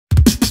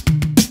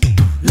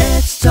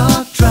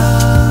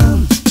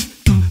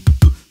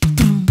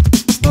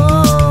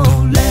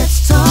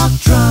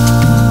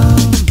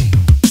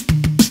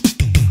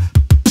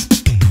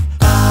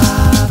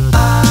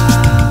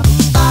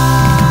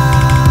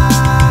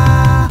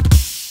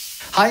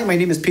Hi, my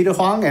name is Peter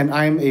Huang, and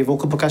I'm a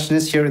vocal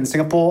percussionist here in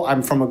Singapore.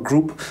 I'm from a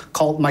group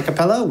called My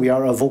Capella. We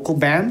are a vocal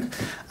band,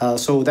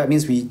 so that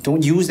means we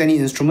don't use any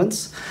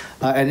instruments.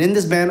 And in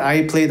this band,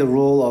 I play the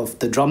role of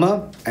the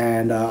drummer,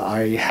 and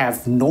I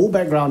have no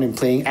background in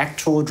playing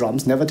actual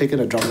drums, never taken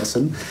a drum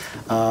lesson.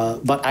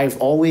 But I've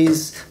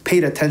always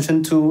paid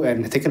attention to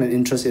and taken an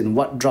interest in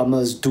what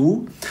drummers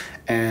do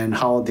and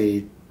how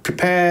they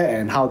prepare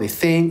and how they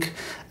think.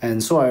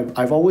 And so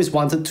I've always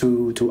wanted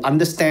to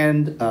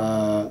understand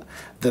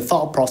the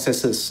thought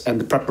processes and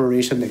the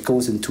preparation that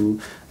goes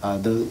into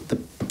the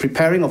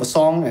preparing of a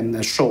song and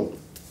a show.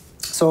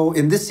 So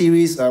in this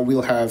series,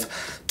 we'll have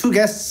two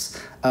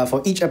guests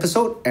for each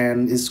episode,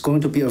 and it's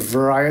going to be a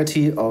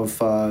variety of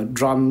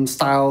drum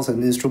styles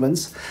and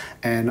instruments.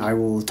 And I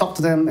will talk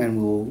to them,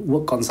 and we'll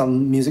work on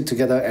some music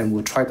together, and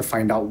we'll try to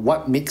find out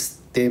what makes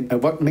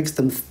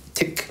them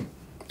tick.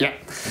 Yeah.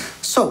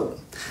 So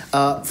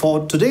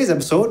for today's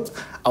episode,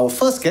 our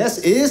first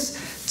guest is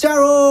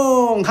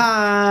Rong.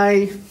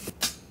 Hi.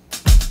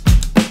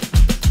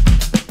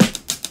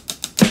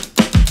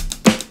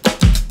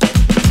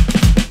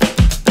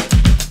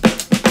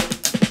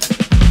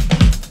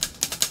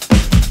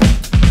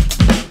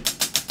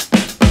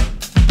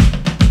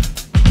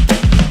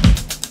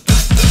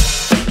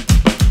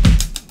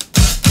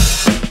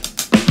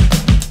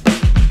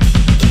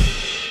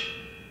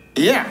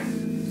 Yeah,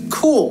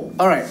 cool.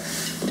 All right.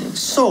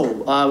 So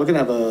we're gonna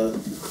have a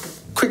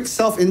quick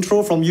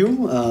self-intro from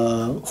you.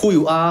 Who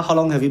you are, how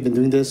long have you been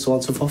doing this, so on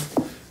and so forth?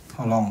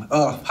 How long?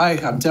 Hi,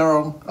 I'm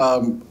Rong.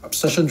 I'm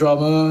session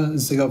drummer in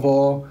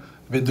Singapore.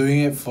 I've been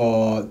doing it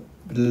for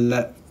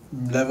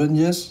 11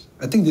 years.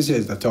 I think this year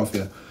is the 12th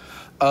year.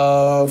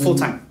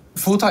 Full-time?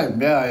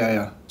 Full-time,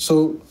 yeah.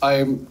 So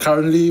I'm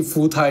currently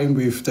full-time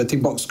with the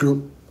Tinkbox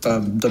group,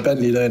 the band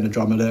leader and the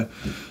drummer there.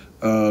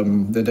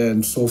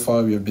 Then so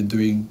far we have been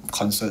doing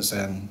concerts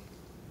and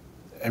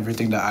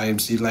everything that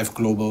IMC Live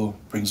Global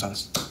brings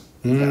us.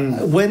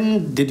 Yeah.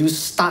 When did you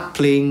start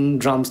playing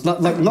drums?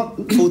 Not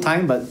full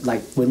time, but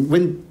like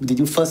when did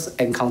you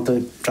first encounter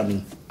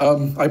drumming?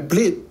 I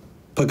played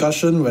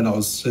percussion when I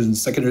was in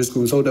secondary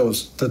school, so that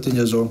was 13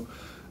 years old.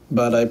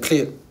 But I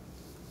played,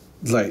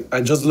 I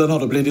just learned how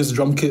to play this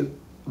drum kit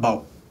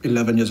about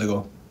 11 years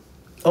ago.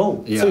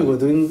 Oh, yeah. So you were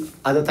doing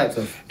other types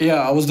of? Yeah,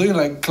 I was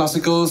doing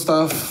classical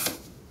stuff,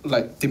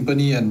 like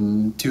timpani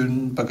and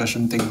tune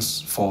percussion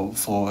things for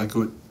a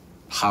good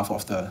half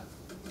of the...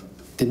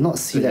 Did not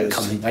see that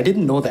coming. I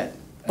didn't know that.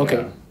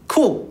 Okay, yeah.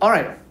 Cool. All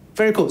right,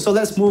 very cool. So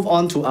let's move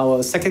on to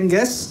our second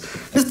guest,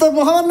 Mr.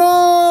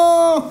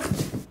 Mohammad.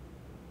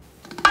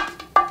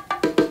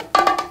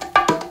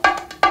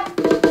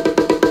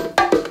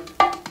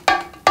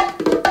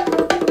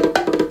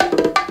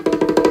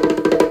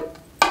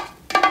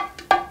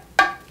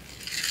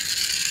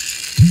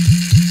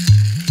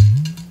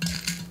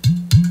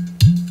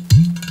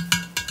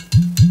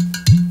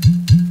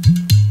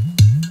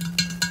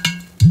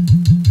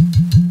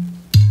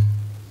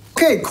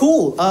 Okay,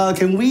 cool.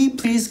 Can we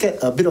please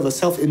get a bit of a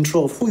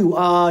self-intro of who you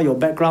are, your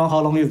background, how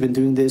long you've been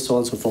doing this, so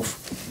on and so forth?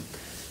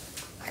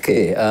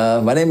 Okay,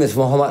 my name is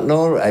Mohammad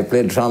Noor. I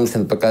play drums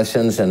and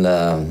percussions, and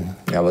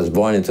I was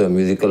born into a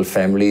musical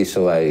family,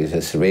 so I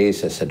was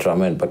raised as a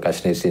drummer and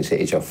percussionist since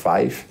the age of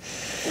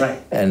 5. Right.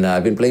 And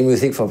I've been playing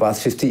music for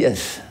past 50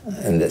 years,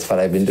 and that's what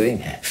I've been doing.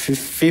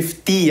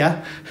 50,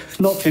 yeah?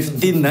 Not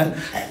 15, huh?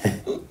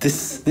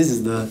 This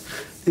is the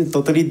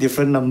totally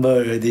different number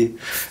already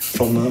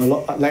from a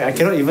lot. I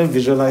cannot even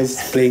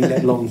visualize playing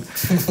that long.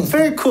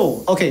 Very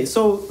cool. Okay,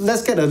 so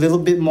let's get a little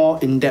bit more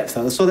in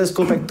depth. So let's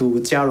go back to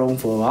Rong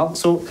for a while.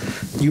 So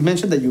you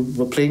mentioned that you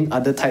were playing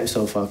other types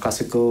of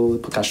classical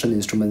percussion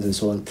instruments and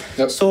so on.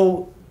 Yep.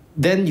 So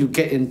then you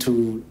get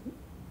into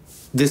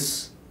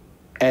this,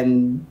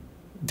 and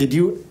did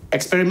you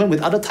experiment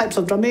with other types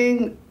of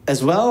drumming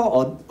as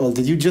well, or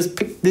did you just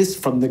pick this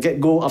from the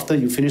get-go after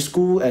you finished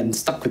school and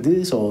stuck with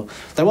this, or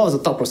what was the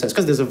thought process?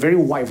 Because there's a very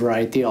wide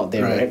variety out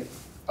there, right?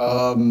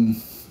 I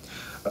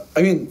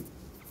mean,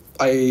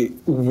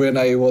 when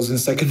I was in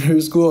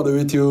secondary school all the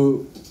way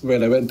till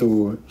when I went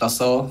to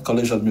LaSalle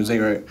College of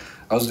Music, right,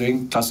 I was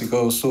doing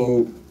classical,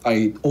 so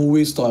I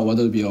always thought I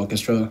wanted to be an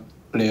orchestra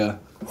player.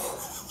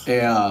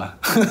 Yeah.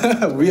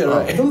 Weird,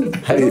 right?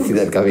 How did you see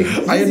that coming?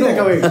 I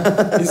know.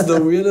 It's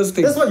the weirdest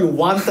thing. That's what you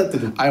wanted to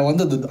do. I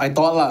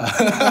thought lah.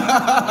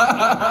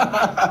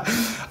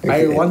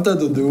 I wanted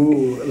to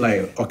do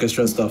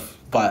orchestra stuff,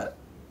 but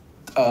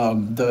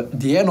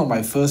the end of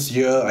my first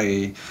year,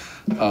 we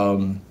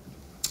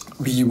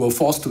were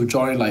forced to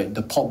join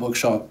the pop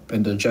workshop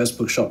and the jazz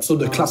workshop. So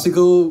the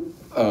classical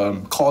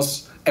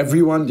course,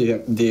 everyone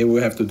they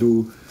will have to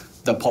do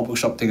the pop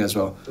workshop thing as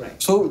well.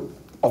 Right. So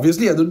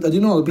obviously, I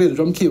didn't know how to play the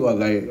drum kit. But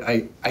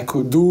I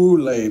could do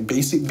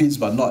basic beats,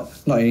 but not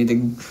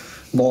anything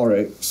more,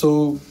 right?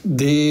 So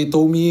they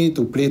told me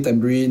to play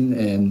tambourine,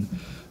 and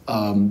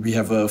we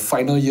have a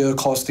final year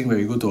course thing where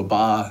we go to a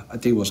bar. I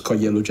think it was called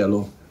Yellow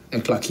Jello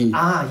and Clarky.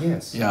 Ah,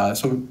 yes. Yeah.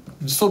 So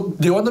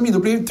they wanted me to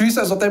play 3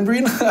 sets of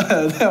tambourine.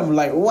 Then I'm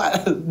like,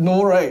 what?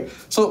 No, right?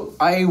 So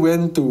I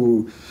went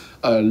to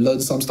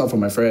learn some stuff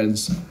from my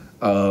friends.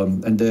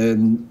 And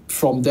then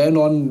from then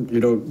on, you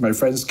know, my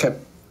friends kept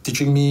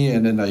teaching me,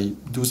 and then I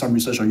do some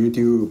research on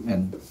YouTube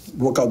and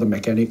work out the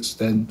mechanics.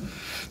 Then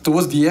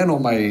towards the end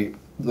of my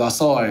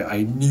lasalle,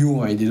 I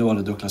knew I didn't want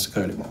to do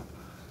classical anymore.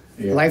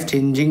 Yeah.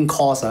 Life-changing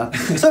course,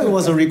 So it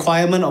was a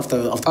requirement of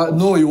the course.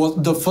 No, it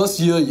was the first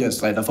year,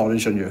 yes, like the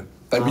foundation year.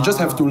 Like we just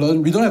have to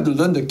learn, we don't have to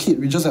learn the kit,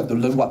 we just have to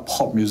learn what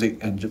pop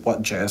music and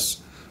what jazz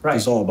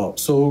is all about.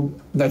 So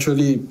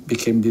naturally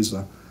became this.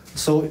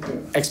 So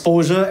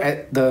exposure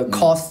at the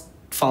course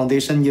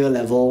foundation year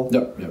level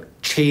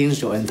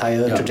changed your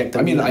entire trajectory.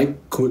 I mean, I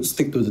could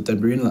stick to the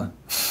tambourine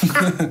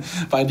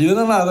but I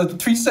didn't the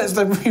 3 sets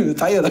tambourine,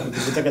 tired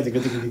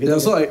Yeah,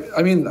 so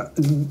I mean,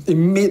 it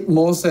made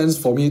more sense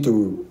for me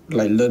to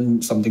like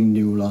learn something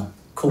new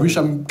Cool. Which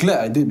I'm glad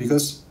I did,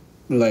 because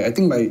like I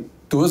think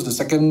towards the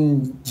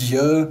second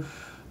year,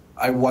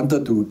 I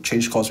wanted to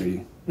change course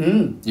really.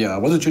 Yeah, I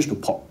wanted to change to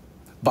pop,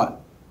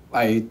 but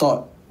I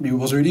thought it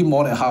was already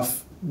more than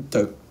half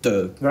the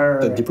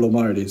diploma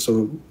already,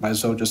 so might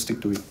as well just stick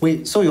to it.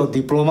 Wait, so your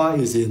diploma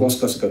is in... Was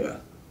classical,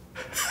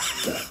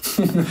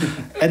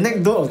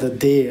 Anecdote of the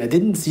day, I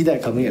didn't see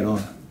that coming at all.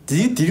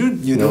 Did you?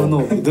 You don't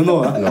know? You don't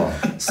know? No.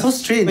 So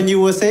strange. When you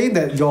were saying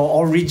that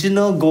your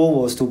original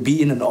goal was to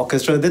be in an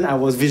orchestra, then I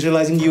was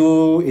visualizing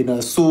you in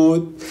a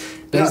suit.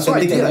 Yeah, so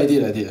I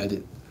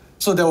did.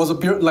 So there was a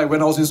period, like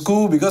when I was in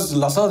school, because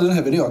LaSalle didn't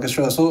have any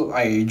orchestra, so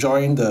I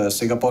joined the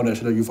Singapore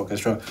National Youth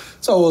Orchestra.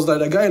 So I was like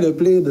the guy that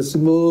played the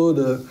cymbal,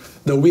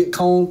 the weight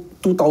count,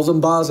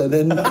 2,000 bars, and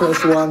then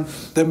press one,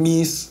 then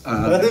miss.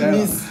 Then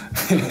miss.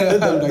 Then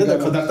the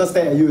conductor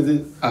stare at you, is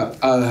it?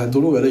 I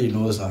don't know whether he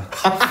knows. He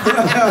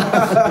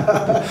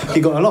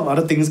got a lot of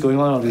other things going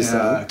on this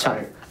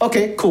chart.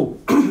 Okay, cool.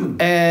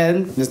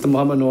 And Mr.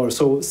 Mohammad Noor,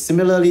 so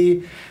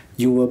similarly,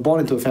 you were born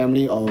into a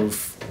family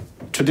of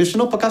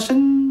traditional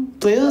percussion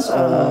players?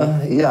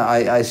 Yeah,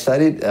 I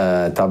studied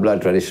tabla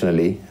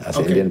traditionally as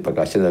an Indian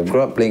percussion. I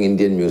grew up playing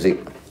Indian music.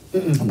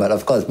 But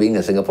of course, being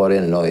a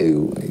Singaporean,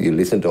 you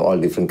listen to all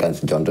different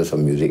kinds of genres of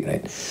music,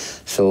 right?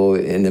 So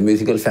in the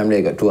musical family,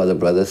 I got 2 other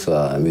brothers who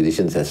are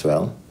musicians as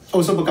well.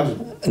 Also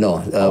percussion? No,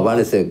 one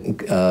is a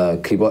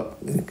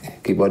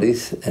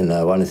keyboardist, and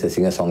one is a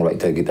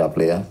singer-songwriter, guitar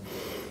player.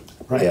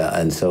 Right. Yeah,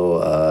 and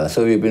so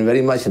we've been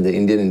very much in the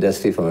Indian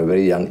industry from a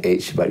very young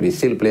age, but we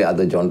still play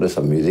other genres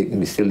of music.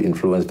 We're still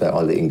influenced by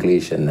all the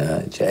English and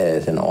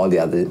jazz and all the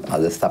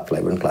other stuff,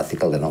 like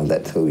classical and all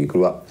that. So we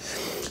grew up.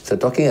 So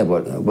talking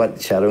about what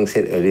Sharong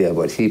said earlier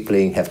about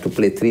have to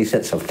play 3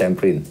 sets of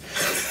tambourine,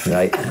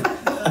 right?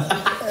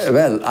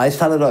 Well, I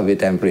started off with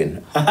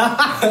tambourine.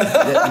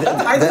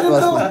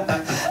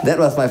 That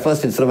was my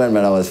first instrument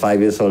when I was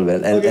 5 years old.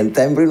 And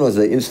tambourine was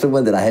the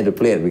instrument that I had to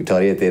play at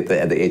Victoria Theatre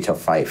at the age of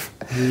 5.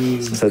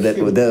 So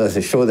there was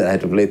a show that I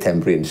had to play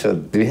tambourine. So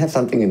we have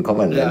something in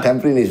common. Yeah. And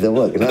tambourine is the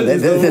work.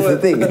 That's the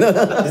thing. Is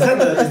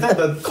that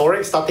the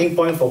correct starting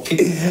point for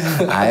kids?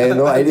 I have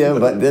no idea,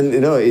 but then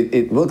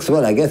it works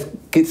well. I guess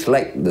kids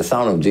like the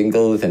sound of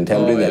jingles, and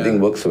tambourine I think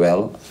works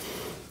well.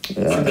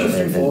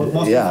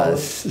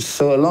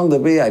 So along the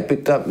way I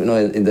picked up,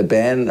 in the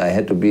band I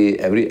had to be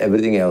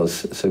everything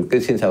else. So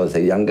because since I was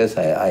the youngest,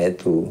 I had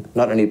to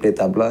not only play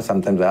tabla,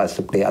 sometimes I had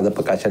to play other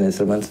percussion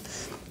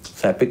instruments.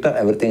 So I picked up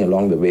everything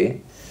along the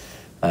way,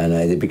 and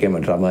I became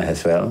a drummer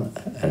as well.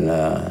 And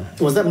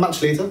was that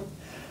much later?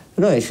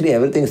 No, actually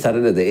everything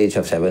started at the age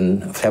of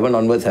 7. 7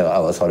 onwards I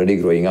was already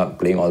growing up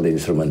playing all the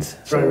instruments.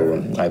 So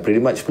I pretty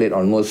much played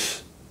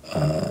almost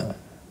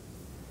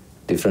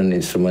different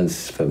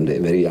instruments from the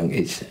very young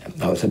age.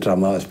 I was a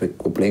drummer, I was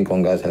playing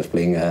congas, I was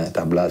playing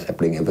tablas, I was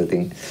playing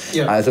everything.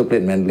 Yeah. I also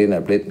played mandolin,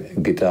 I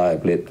played guitar, I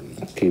played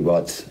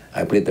keyboards,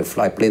 I played the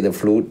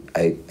flute,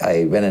 I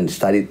went and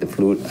studied the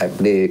flute, I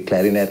played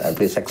clarinet, I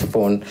played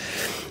saxophone.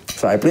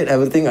 So I played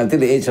everything until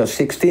the age of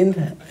 16,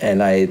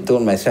 and I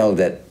told myself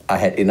that I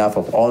had enough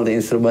of all the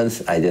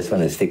instruments, I just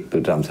want to stick to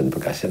drums and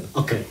percussion.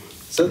 Okay.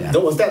 So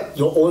was that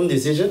your own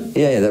decision?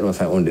 Yeah, that was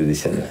my own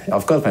decision.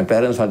 Of course, my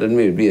parents wanted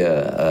me to be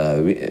a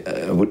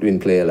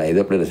woodwind player, like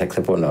either play the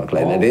saxophone or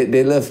clarinet.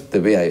 They loved the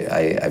way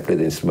I played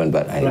the instrument,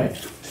 but I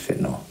said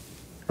no.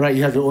 Right,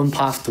 you have your own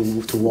path to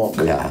walk.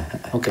 Yeah.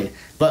 Okay.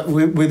 But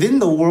within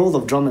the world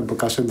of drum and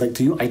percussion, like,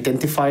 do you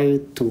identify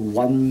to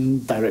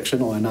one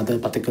direction or another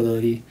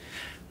particularly?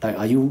 Like,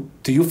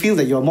 do you feel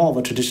that you're more of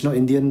a traditional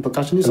Indian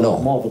percussionist or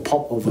more of a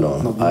pop?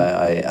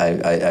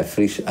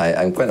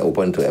 I'm quite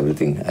open to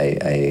everything.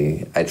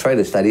 I try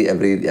to study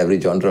every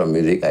genre of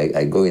music.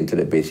 I go into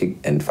the basic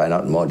and find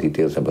out more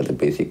details about the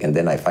basic, and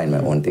then I find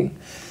my own thing.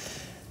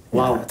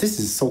 Wow, this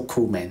is so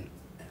cool, man.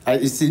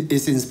 It's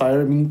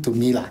inspiring to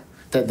me that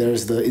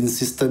there's the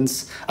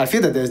insistence. I feel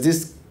that there's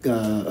this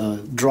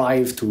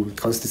drive to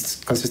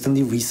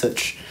consistently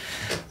research,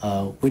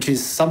 which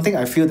is something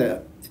I feel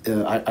that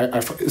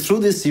through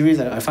this series,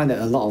 I find that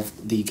a lot of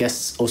the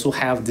guests also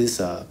have this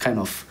kind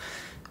of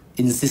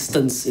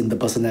insistence in the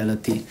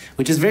personality,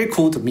 which is very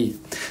cool to me.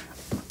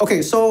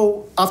 Okay,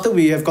 so after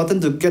we have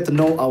gotten to get to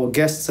know our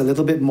guests a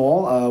little bit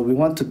more, we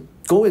want to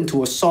go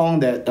into a song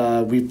that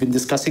we've been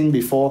discussing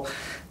before,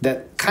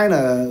 that kind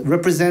of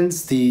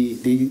represents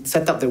the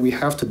setup that we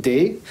have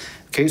today.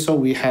 Okay, so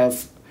we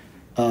have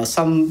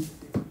some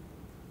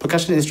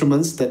percussion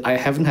instruments that I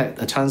haven't had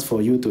a chance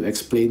for you to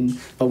explain,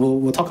 but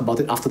we'll talk about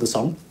it after the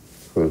song.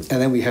 Cool.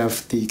 And then we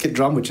have the kick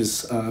drum, which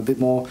is a bit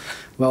more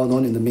well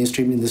known in the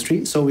mainstream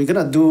industry. So we're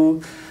gonna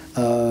do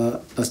a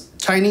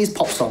Chinese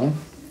pop song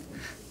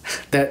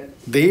that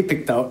they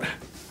picked out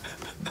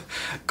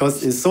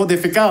because it's so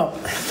difficult.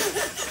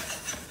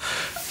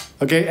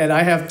 Okay, and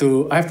I have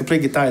to play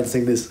guitar and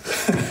sing this.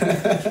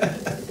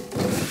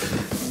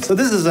 So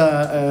this is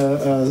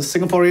a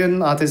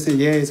Singaporean artist,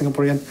 yay,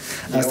 Singaporean.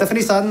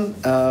 Stephanie Sun,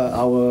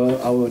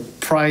 our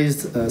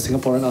prized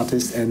Singaporean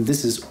artist, and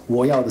this is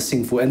我要的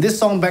幸福. And this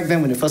song back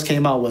then when it first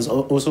came out was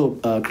also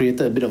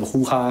created a bit of a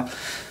hoo-ha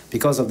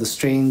because of the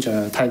strange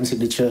time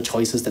signature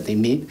choices that they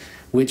made,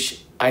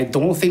 which I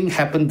don't think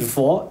happened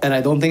before, and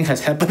I don't think has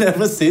happened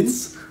ever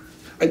since.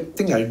 I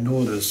think I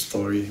know the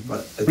story,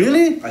 but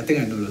Really? I think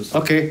I know the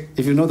story. Okay,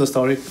 if you know the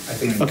story. I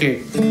think I know.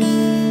 Okay,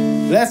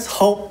 let's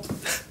hope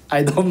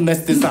I don't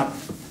mess this up.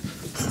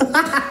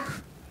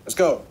 Let's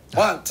go.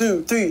 1,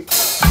 2, 3.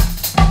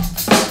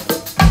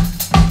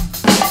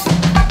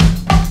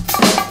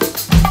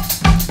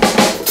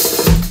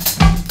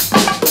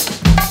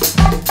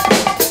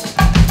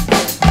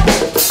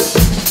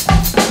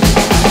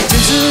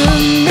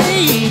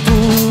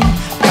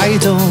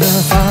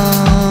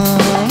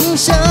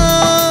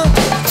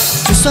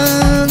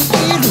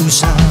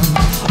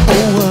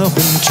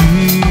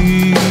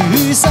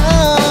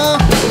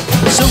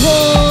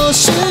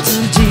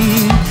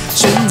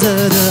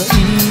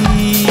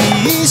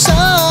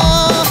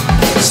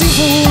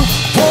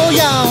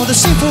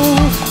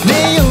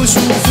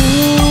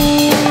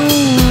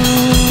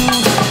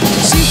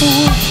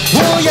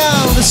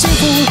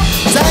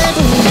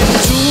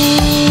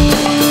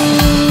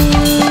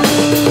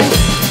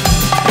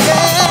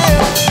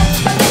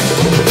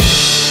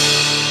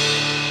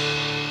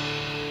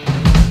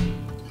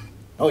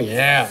 Oh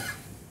yeah.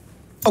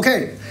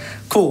 Okay,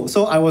 cool.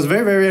 So I was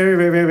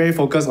very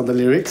focused on the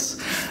lyrics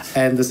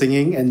and the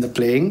singing and the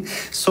playing.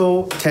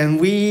 So can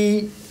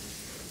we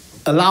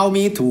allow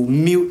me to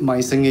mute my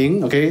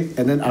singing, okay?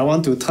 And then I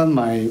want to turn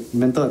my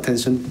mental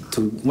attention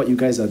to what you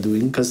guys are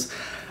doing because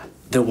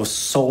there was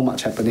so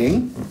much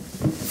happening,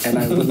 and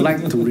I would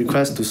like to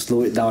request to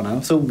slow it down now.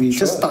 So we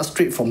just start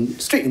straight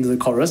into the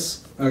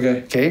chorus.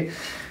 Okay. Okay.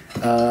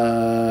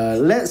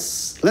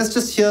 Let's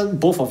just hear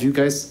both of you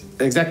guys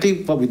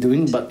exactly what we're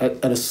doing, but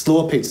at a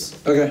slower pace.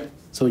 Okay.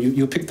 So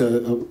you pick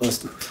the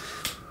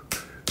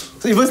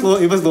so even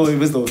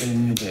slower.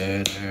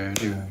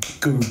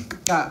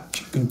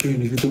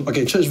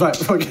 Okay, church vibe.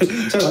 Okay.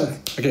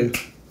 Okay.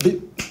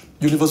 Beat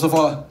universal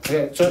 4.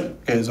 Okay, sure.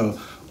 Okay, so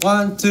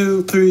 1,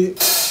 2, 3.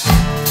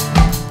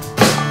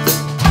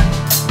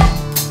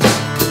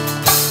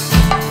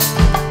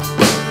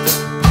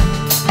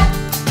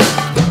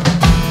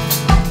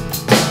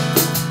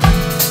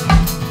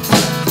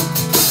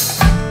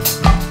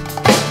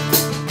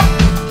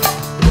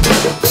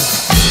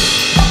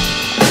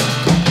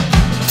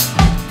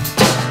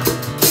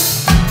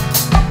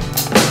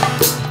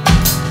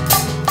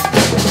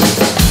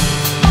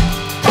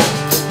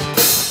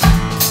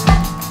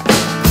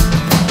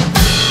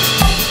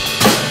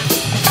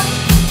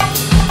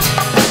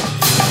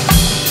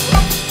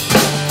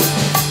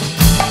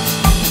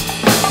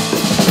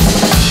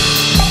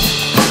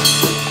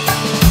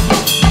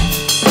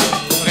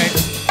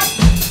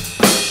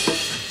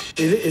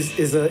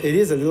 It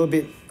is a little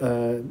bit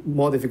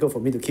more difficult for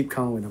me to keep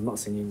count when I'm not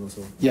singing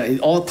also. Yeah, it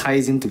all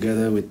ties in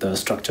together with the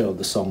structure of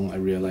the song, I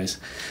realize.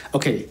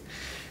 Okay,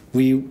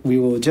 we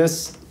will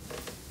just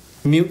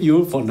mute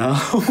you for now.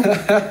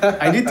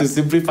 I need to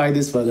simplify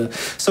this further.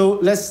 So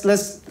let's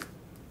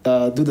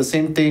do the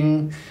same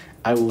thing.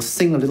 I will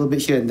sing a little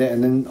bit here and there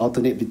and then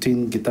alternate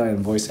between guitar and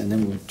voice, and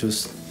then we'll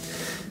just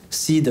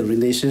see the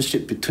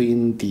relationship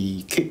between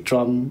the kick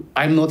drum.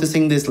 I'm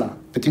noticing this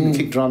between the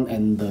kick drum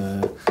and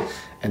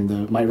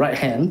my right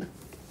hand,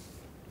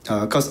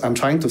 because I'm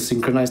trying to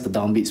synchronize the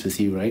downbeats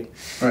with you, right?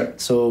 Right.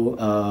 So,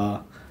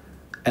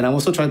 and I'm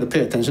also trying to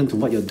pay attention to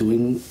what you're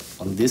doing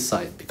on this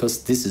side,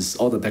 because this is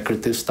all the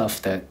decorative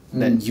stuff that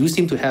you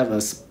seem to have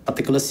a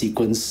particular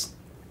sequence,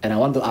 and I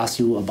want to ask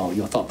you about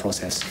your thought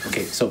process.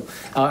 Okay, so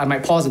I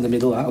might pause in the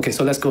middle. Okay,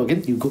 so let's go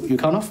again. You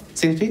count off.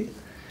 Same speed.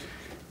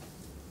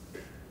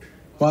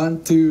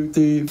 1, 2,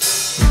 3.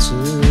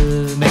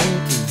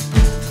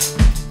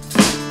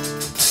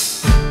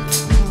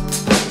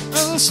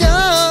 想，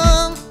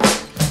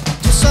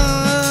就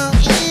算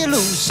一路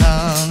上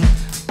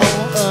偶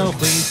尔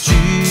会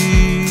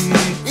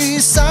沮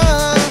丧，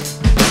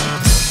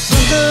走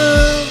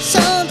得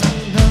像同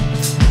样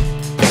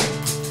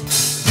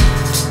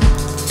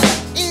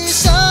衣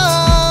裳，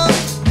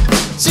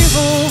幸福，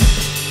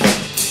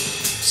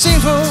幸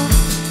福，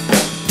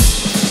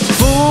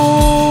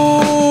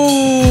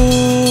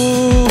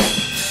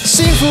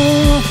幸福，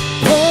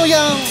我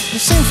要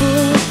幸福，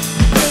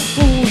不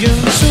远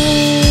处。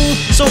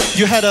So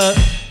you had a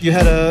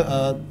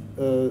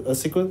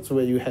sequence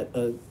where you had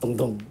a dong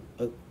dong,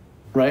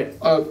 right?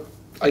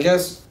 I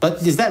guess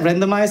But is that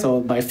randomized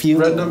or by feel?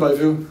 random by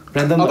feel.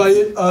 Random.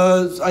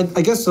 But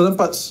I guess certain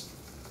parts,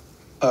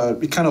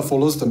 it kind of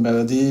follows the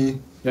melody.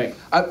 Right.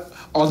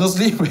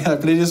 Honestly, when I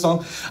play this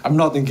song, I'm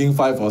not thinking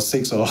 5 or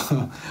 6 or.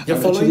 You're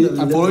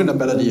I'm following the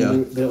melody.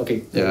 Yeah.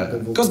 Okay. Yeah.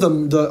 Because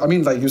the I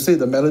mean, like you say,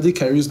 the melody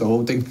carries the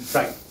whole thing.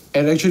 Right.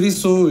 And actually,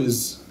 so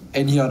is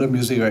any other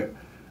music, right?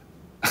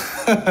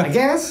 I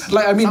guess.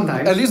 Like I mean,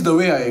 sometimes. at least the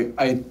way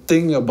I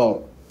think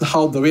about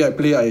how the way I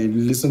play, I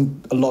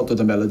listen a lot to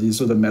the melody,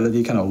 so the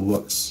melody kind of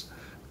works.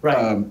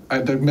 Right.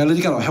 The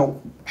melody kind of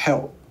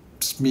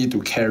helps me to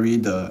carry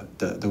the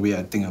way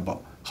I think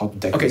about how to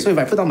decorate. Okay, so if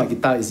I put down my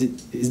guitar, is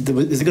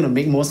it gonna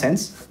make more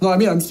sense? No, I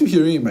mean I'm still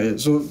hearing it in my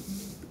head, so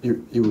it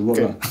will work.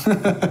 Okay. lah.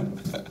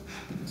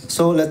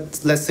 So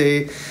let's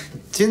say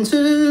坚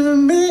持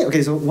每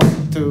Okay, so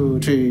 1, 2,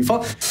 3,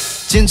 4.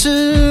 坚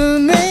持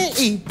每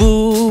一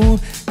步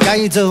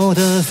该走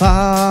的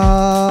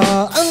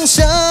方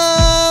向。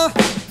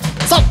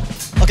Stop.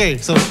 Okay,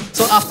 so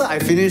after I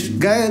finish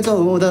该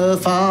走的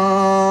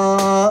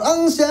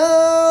方向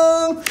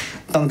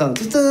dun, dun,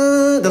 dun,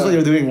 dun, that's what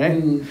you're doing, right?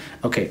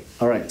 Okay,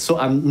 alright. So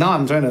I'm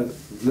trying to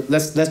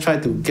let's try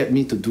to get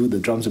me to do the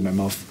drums with my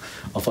mouth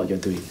of what you're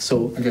doing.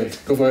 So Okay,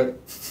 go for it.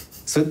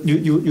 so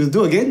you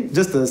do again,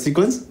 just the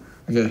sequence?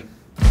 Okay.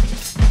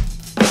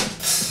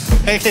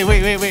 Hey,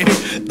 wait.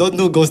 Don't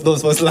do ghost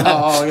notes first lah.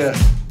 Oh, okay.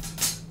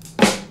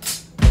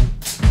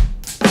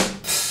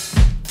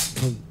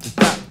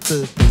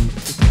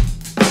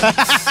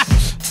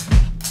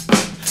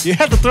 You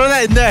have to throw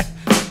that in there.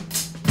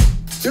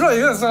 You know,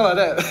 you're gonna sound like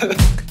that.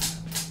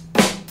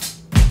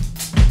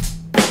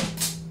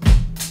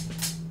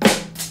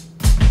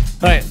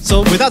 Alright,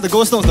 so without the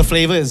ghost notes, the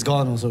flavor is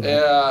gone also.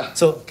 Yeah.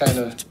 So Kind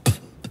of.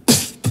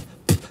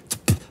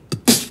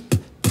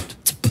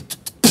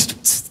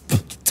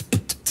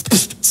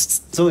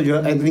 So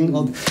you're adding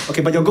all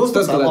okay, but your ghost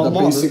That's notes are like the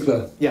more basic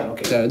lah. Yeah,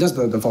 okay. Yeah, that's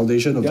the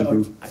foundation of the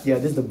groove. Yeah,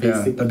 this is the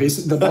Yeah, basic. the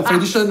basic, the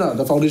foundation,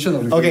 the foundation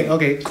of the groove.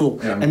 Okay, cool.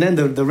 Yeah. And then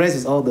the rest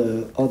is all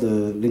the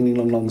ling ling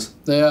long longs.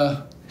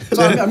 Yeah.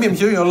 So I mean, I'm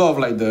hearing a lot of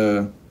like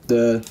the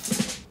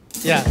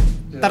yeah.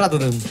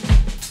 Ta-da-da-dum.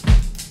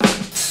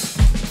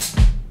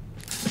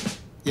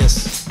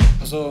 Yes.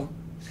 so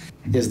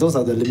Yes, those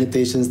are the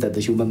limitations that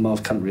the human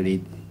mouth can't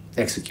really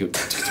execute.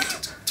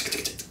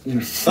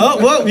 Oh,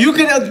 well, you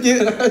can.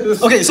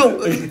 Okay,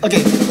 so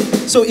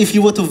if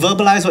you were to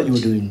verbalize what you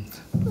were doing.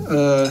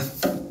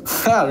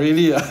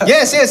 really.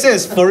 Yes,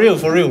 for real.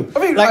 I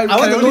mean, like, I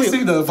want can to only know.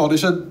 sing the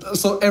foundation.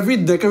 So every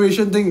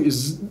decoration thing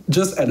is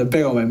just at the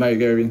back of my mind,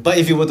 get what I mean? But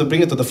if you were to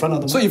bring it to the front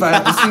of the So if I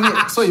have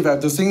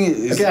to sing it,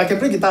 it's Okay, I can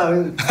play guitar.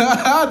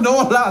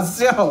 no lah,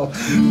 siao.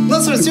 no,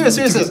 serious.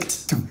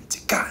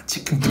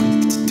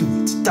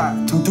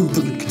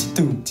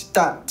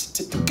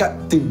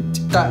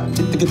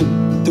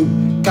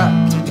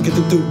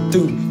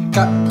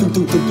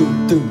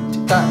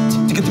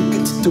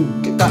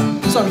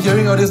 So I'm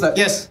hearing all this like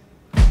Yes.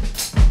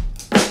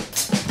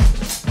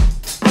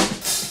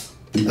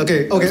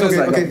 Okay. So it's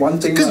like that one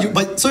thing Because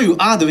lah. so you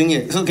are doing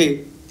it. So,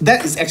 okay,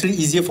 that is actually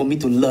easier for me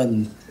to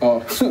learn. oh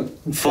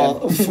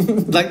For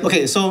like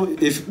okay, so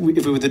if we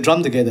were to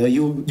drum together,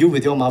 you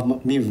with your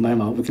mouth, me with my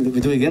mouth, we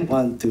do it again.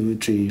 1, 2,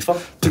 3, 4.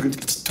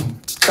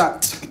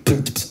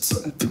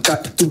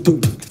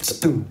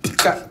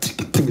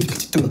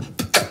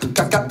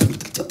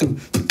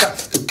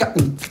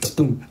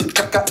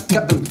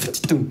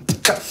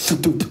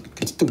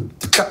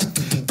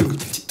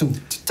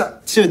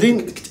 So you're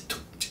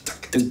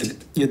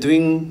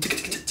doing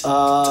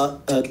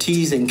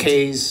T's and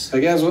K's. I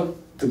guess what?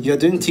 You're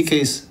doing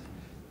TKs.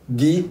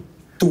 D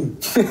two.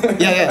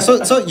 Yeah.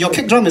 So your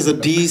kick drum is a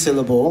D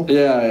syllable.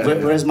 Yeah.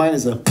 Whereas mine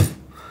is a.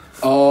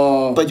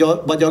 Oh. But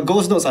your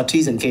ghost notes are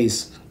T's and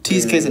K's.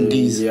 T's, K's, and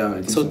D's. Yeah, I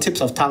think So so. tips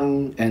of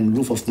tongue and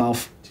roof of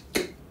mouth.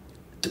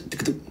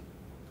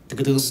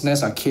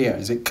 Snares are K,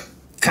 is it?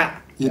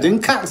 Ka. You're doing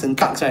cuts and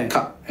cuts, right?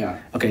 Cut. Yeah.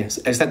 Okay,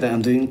 so except that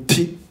I'm doing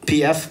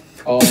PF.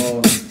 Oh.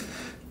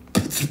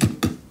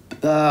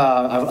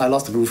 I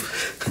lost the groove.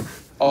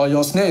 Oh,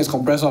 your snare is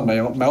compressed one. My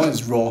one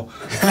is raw.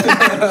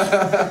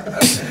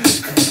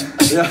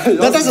 Yeah.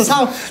 That's as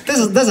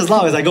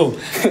loud as I go.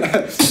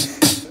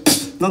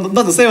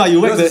 Not to say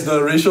you whack Yours is the.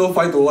 the ratio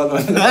 5:1 one. My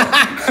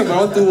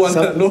one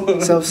 2:1. No.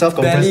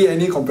 Self-compressed. Barely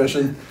any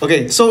compression.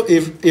 Okay, so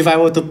if I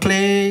were to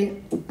play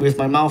with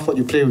my mouth what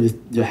you play with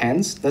your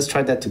hands, let's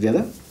try that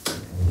together.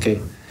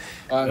 Okay.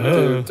 1,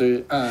 2,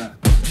 3.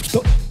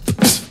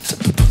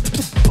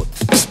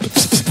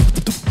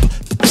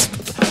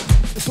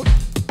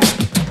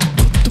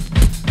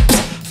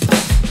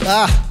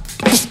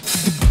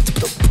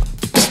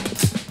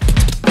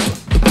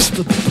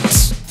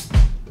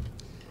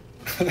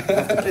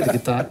 Play the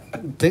guitar.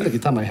 Playing the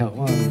guitar might help.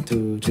 1,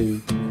 2,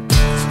 3.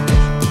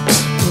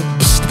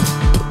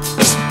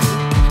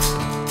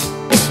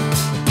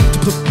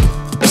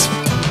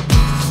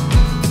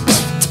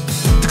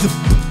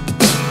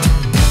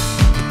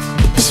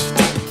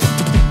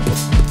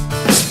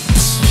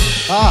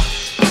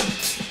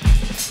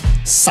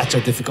 Such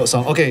a difficult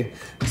song. Okay,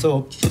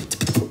 so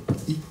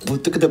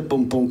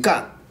boom boom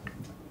ka.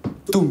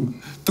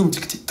 Doom, doom,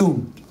 tick, tick,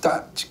 doom,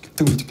 da, tick,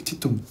 doom, tick, tick,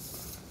 doom.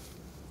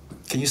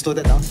 Can you slow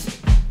that down?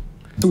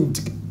 Doom,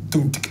 tick,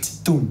 doom, tick,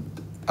 tick, doom.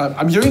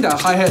 I'm hearing that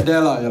hi-hat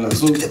there, lah. Yeah,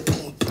 so, doom,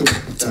 doom, tick,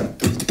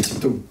 tick,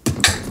 doom.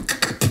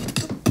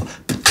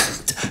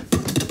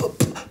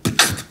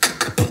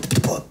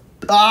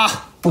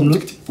 Ah! Boom,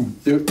 tick, tick, boom.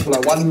 You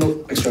like one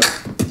note extra.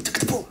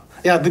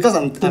 Yeah, because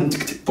I'm Boom,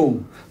 tick, tick,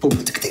 boom, boom.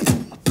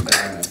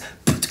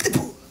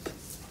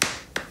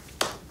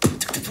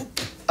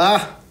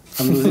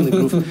 I'm losing the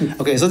groove.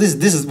 Okay, so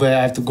this is where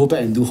I have to go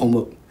back and do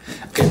homework.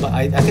 Okay, but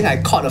I think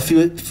I caught a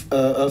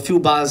few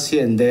bars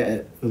here and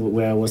there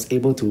where I was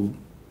able to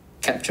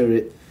capture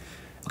it.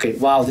 Okay,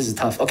 wow, this is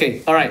tough.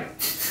 Okay, all right,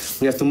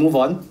 we have to move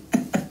on.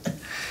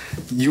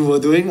 You were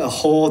doing a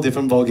whole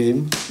different ball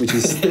game, which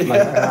is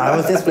like I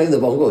was just playing the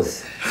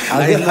bongos.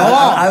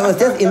 I was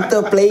just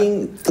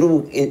interplaying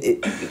through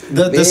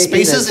the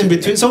spaces in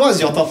between. So what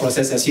is your thought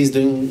process as he's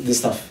doing this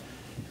stuff?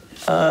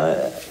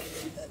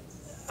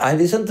 I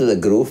listen to the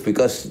groove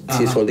because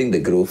she's holding the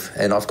groove,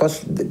 and of course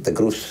the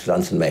groove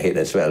runs in my head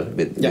as well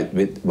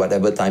with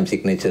whatever time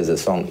signatures the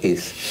song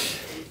is,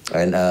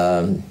 and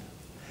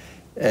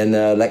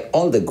like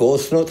all the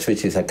ghost notes,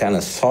 which is a kind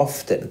of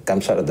soft that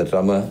comes out of the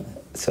drummer.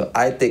 So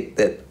I take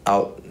that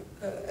out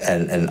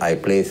and I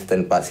play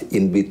certain parts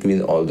in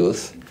between all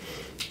those,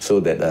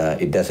 so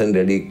that it doesn't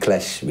really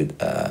clash with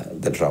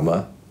the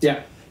drummer.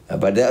 Yeah.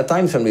 But there are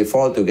times when we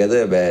fall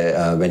together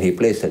where when he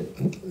plays the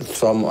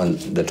tom on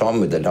the tom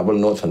with the double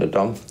notes on the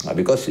tom,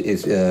 because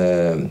it's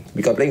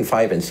we are playing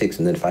 5 and 6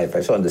 and then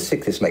 5. So on the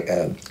 6 it's like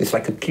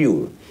a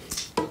cue.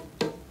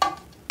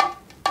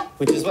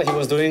 Which is what he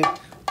was doing.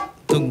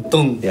 Dung,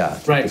 dung. Yeah.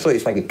 Right. So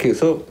it's like a cue.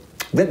 So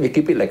then we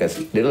keep it like a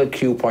little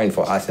cue point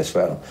for us as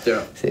well.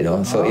 Yeah. So, you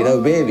know, so in a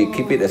way we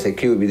keep it as a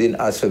cue within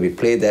us. So we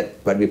play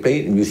that, but we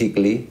play it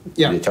musically.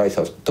 Yeah. The choice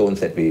of tones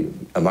that we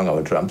among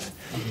our drums,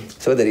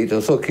 so that it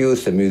also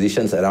cues the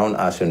musicians around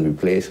us when we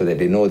play, so that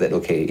they know that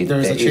okay, there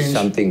is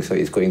something. So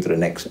it's going to the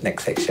next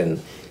section,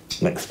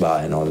 next bar,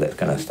 and all that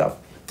kind of stuff.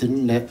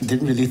 Didn't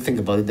really think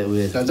about it that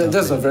way.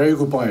 That's a very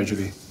good point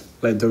actually.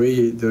 Like the way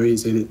he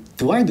said it.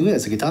 Do I do it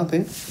as a guitar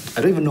player?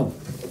 I don't even know.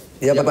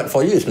 Yeah, but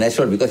for you it's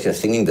natural because you're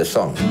singing the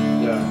song.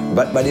 Yeah.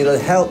 But it'll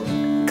help,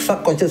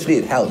 subconsciously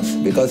it helps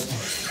because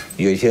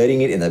you're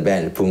hearing it in the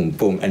band, boom,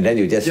 boom, and then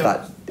you just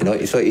start, you know,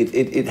 so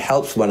it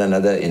helps one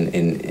another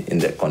in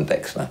that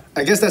context.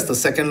 I guess that's the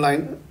second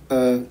line.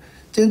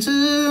 坚持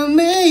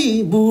每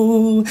一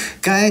步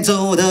该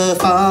走的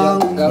方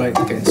Right,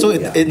 okay. So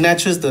it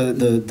matches the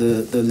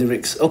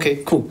lyrics.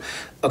 Okay, cool.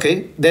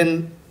 Okay,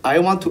 then I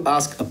want to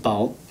ask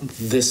about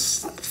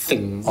this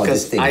thing.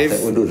 This thing, the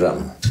Udu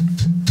drum.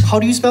 How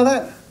do you spell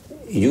that?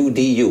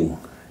 UDU.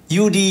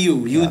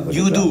 UDU.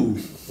 You do.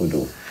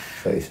 Udu.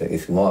 So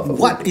it's more of a...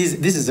 What is...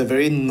 This is a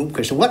very noob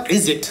question. What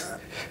is it?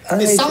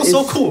 It sounds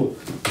so cool.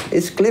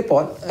 It's clay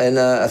pot, and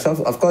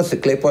of course the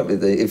clay pot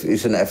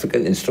is an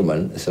African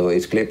instrument, so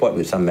it's clay pot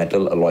with some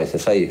metal alloys.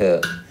 That's why you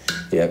hear,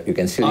 you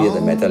can still hear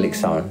the metallic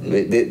sound.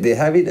 They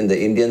have it in the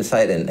Indian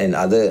side and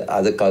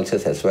other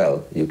cultures as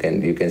well. You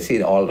can see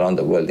it all around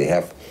the world. They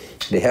have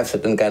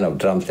certain kind of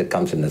drums that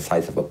comes in the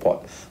size of a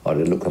pot or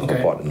the look of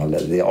a pot and all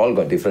that. They all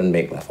got different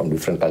make from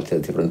different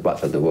cultures, different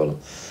parts of the world.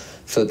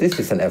 So this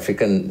is an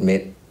African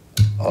made,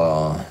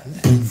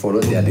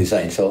 followed their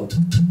design. So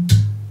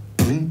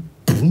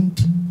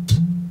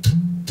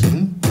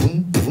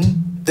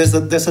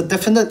there's a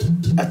definite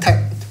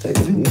attack.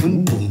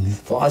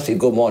 For us, it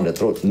go more on the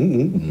throat.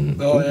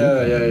 Oh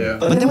yeah.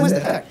 But then where's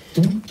the attack?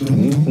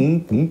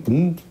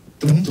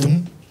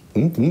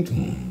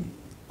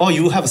 Oh,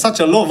 you have such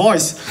a low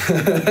voice.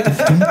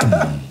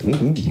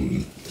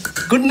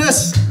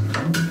 Goodness.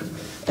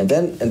 And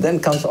then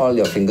comes all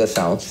your finger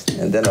sounds,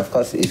 and then of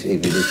course if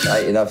it is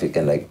high enough, you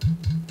can like.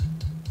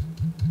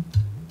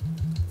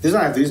 This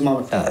one I have to use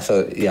my.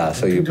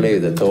 So you play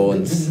with the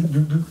tones,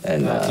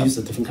 and I have to use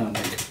a different kind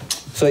of mic.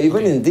 So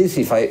even in this,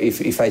 if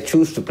I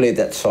choose to play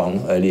that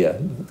song earlier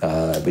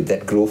with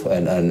that groove,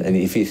 and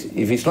if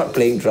he's not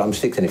playing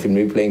drumsticks, and if he's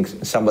maybe playing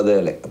some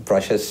other like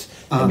brushes,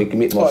 and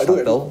making it more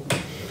subtle,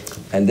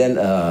 and then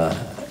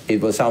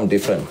it will sound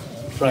different.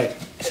 Right.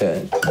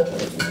 So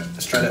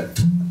Let's try that.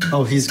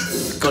 Oh,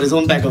 he's got his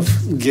own bag of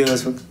gear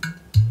as well.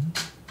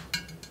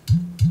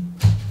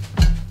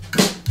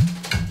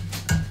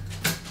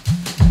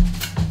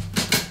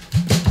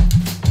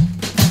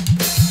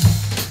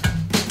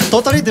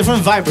 Totally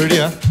different vibe already,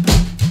 huh?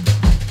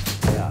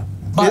 yeah.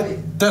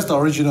 But that's the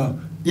original.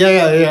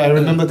 Yeah. I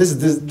remember this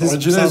Original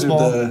sounds is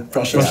more. with the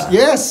brushes.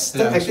 Yes,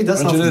 that actually does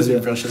sound Original is familiar.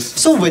 with brushes.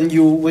 So when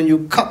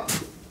you cup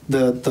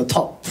the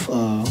top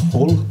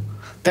hole,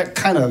 that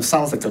kind of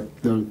sounds like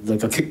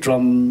a kick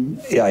drum.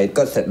 Yeah, it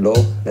got that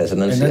low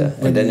resonance here,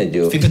 and then it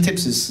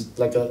fingertips is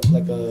like a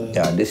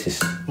this is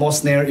more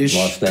snare-ish.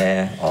 more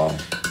snare or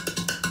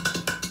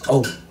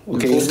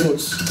okay. Those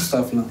notes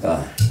stuff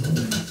now.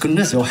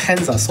 Goodness, your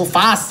hands are so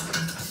fast.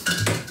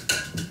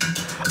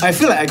 I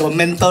feel like I got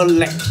mental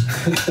lag.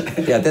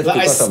 Yeah, that's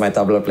Like because of my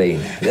tabla playing.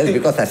 That's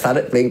because I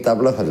started playing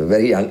tabla from a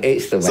very young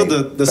age. So So my,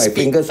 the my speed-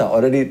 fingers are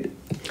already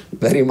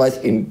very much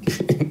in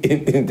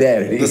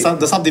there. Already.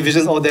 The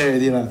subdivisions all there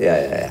already. lah.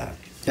 Yeah.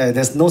 Yeah,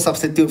 there's no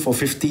substitute for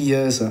 50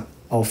 years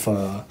of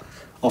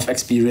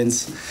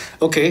experience.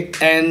 Okay,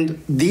 and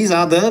these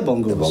are the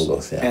bongos. The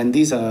bongos, yeah. And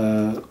these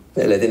are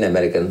Latin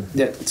American.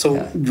 yeah. So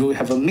Yeah. you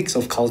have a mix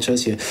of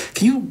cultures here.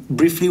 Can you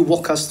briefly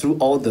walk us through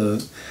all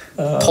the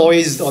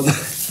toys on the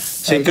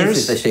shakers? This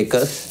is the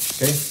shakers.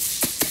 Okay.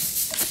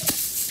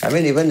 I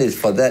mean, even it's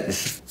for that.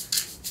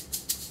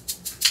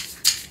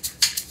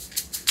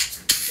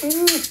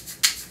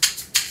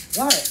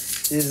 What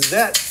is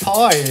that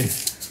toy?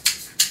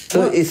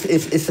 So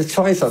it's a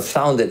choice of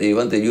sound that you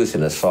want to use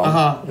in a song.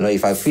 You know,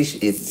 if I fish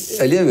it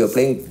earlier, we were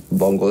playing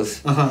bongos.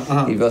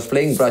 If I was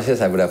playing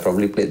brushes, I would have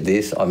probably played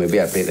this, or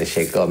maybe I played a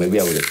shaker, or maybe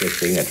I would have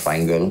played a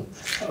triangle.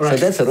 So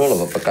that's the role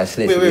of a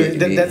percussionist. Wait.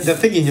 The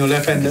thing in your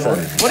left hand. This one.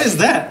 What is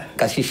that?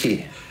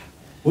 Kashishi.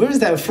 Where is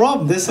that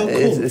from? That's so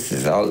cool. This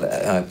is all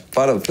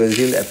part of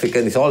Brazil,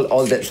 African. It's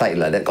all that side,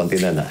 that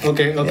continent.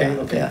 Okay.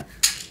 Yeah.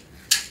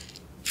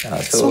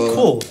 So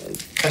cool.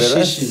 The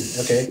rest, Kashishi.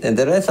 Okay. And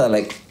the rest are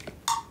like,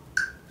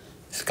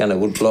 it's kind of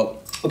wood block.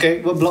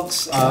 Okay, what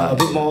blocks are a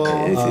bit more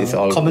It's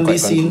all commonly quite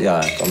seen?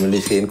 Commonly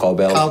seen,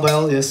 cowbell.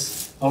 Cowbell,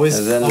 yes. Always,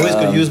 And then, always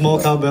could use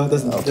more cowbell.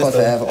 That's, Of that's course,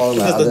 the, I have all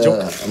my that's the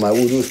joke. other, my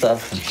voodoo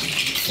stuff.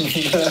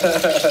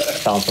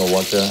 Sounds of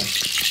water.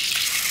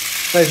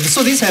 Right,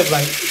 so these have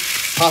like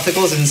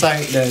particles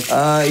inside that.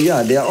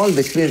 Yeah, they are all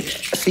basically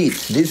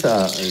seeds. These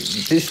are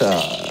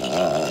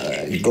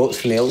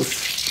goat's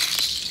nails.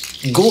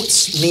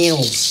 Goat's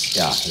nails.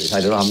 Yeah,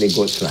 I don't know how many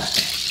goats lah.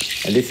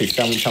 And this is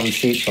some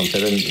seeds from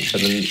certain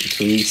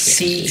trees.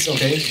 Seeds,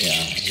 okay.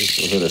 Yeah, it's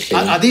also the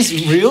same. Are these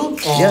real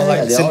or Yeah,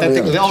 like they're all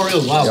synthetic? real. They're all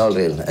real. Wow. They're all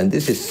real. And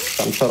this is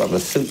some sort of a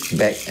silk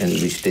bag, and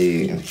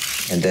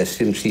there's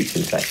still seeds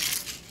inside.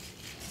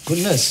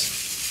 Goodness.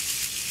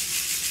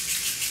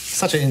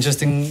 Such an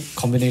interesting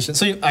combination.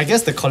 So I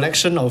guess the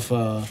collection of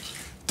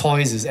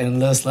toys is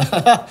endless.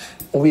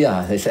 Oh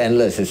yeah, it's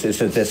endless.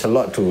 There's a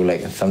lot to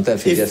like.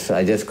 Sometimes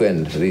I just go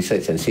and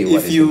research and see what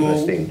If is you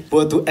interesting.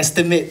 were to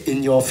estimate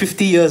in your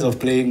 50 years of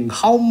playing,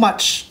 how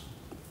much,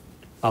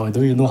 I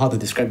don't even know how to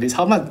describe this,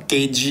 how much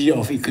kg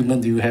of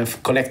equipment do you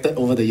have collected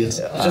over the years?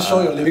 Just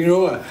show your living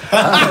room.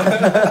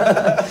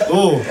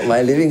 Oh,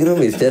 My living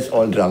room is just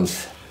all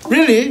drums.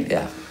 really?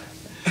 Yeah.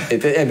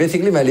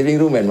 Basically, my living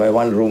room and my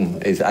one room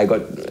is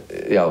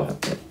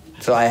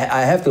So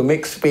I have to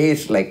make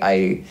space. Like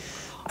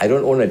I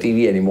don't own a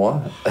TV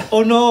anymore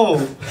Oh no.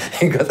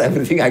 because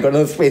everything I got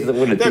no space to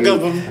put a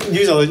TV.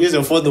 Use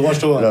your phone to watch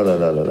show.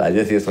 No. I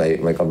just use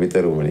my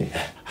computer room only.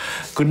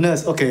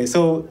 Goodness. Okay,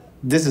 so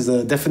this is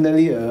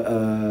definitely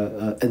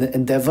an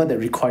endeavor that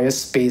requires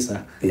space.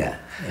 Yeah.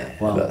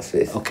 A lot of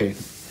space. Okay.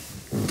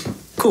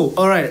 Cool.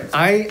 All right.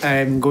 I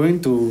am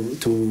going to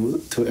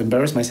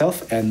embarrass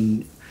myself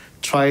and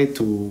try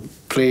to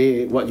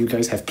play what you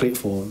guys have played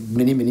for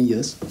many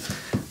years.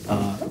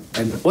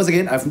 And once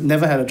again, I've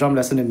never had a drum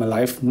lesson in my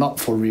life, not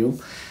for real.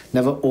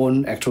 Never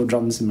owned actual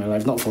drums in my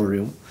life, not for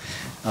real.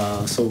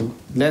 So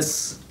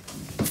let's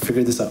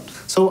figure this out.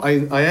 So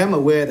I am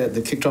aware that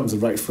the kick drum is the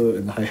right foot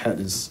and the hi-hat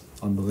is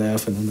on the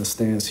left, and then the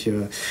snare is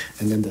here,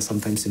 and then there's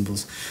sometimes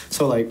cymbals.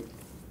 So like,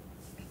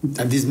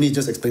 and this is me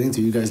just explaining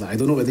to you guys, like, I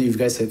don't know whether you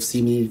guys have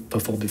seen me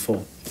perform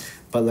before,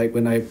 but like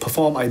when I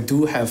perform, I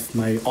do have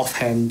my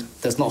offhand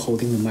that's not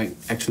holding the mic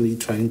actually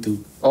trying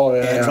to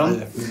air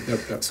drum.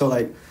 Yep. So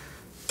like,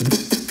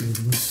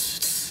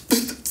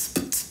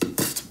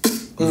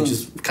 which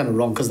is kind of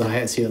wrong because the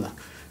hi-hat's here lah.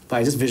 But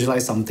I just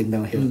visualize something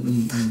down here.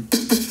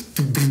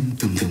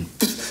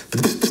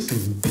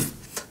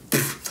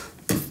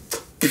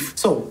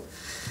 So,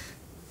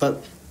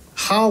 but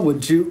how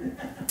would you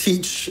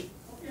teach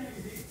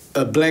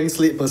a blank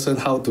slate person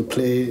how to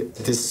play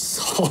this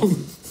song?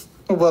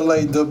 But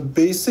like the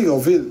basic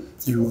of it,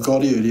 you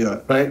got it already,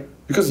 right?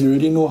 Right? Because you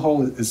already know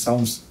how it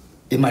sounds.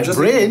 In my You just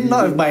brain, need to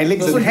not with my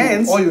legs so and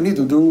hands. all you need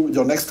to do,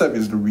 your next step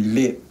is to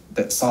relate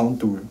that sound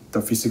to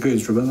the physical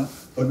instrument. Lah.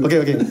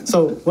 Okay.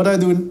 So, what do I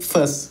do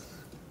first?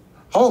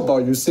 How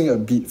about you sing a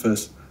beat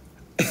first?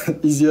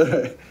 Easier,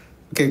 right?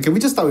 Okay, can we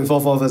just start with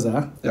 4/4 first?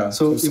 Yeah.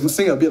 So, So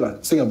sing a bit,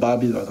 sing a bar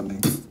beat or something.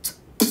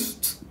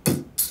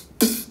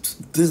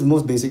 this is the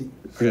most basic.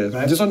 Okay,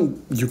 Right. this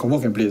one you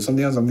confirm can play it.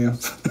 Something else.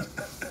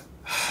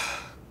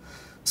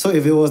 So,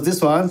 if it was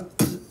this one,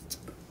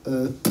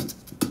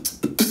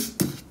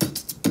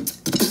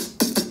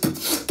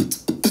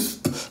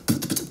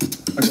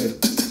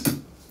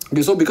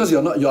 Okay, so because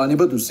you're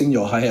unable to sing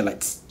your hi-hat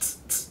like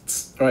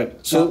right.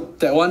 So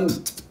that one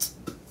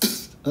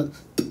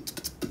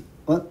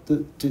what?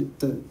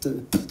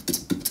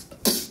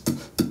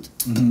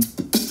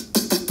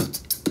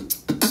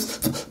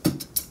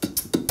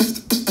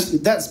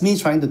 That's me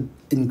trying to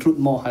include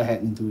more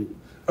hi-hat into it.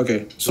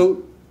 okay.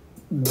 So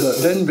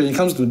then when it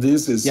comes to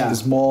this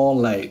it's more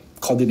like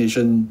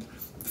coordination,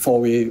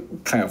 four-way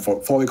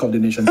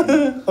coordination.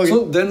 Okay.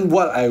 So then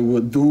what I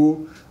would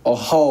do or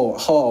how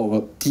I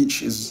will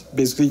teach is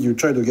basically you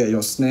try to get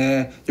your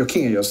snare, your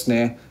kick and your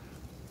snare.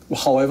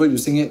 However you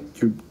sing it,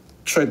 you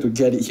try to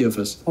get it here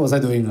first. What was I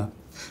doing?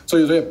 So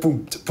you do it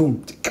boom,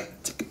 boom,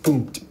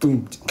 boom,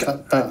 boom.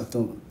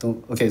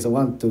 Don't. Okay, so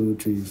 1, 2,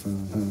 3,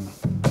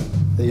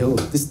 4. Yo,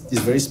 this is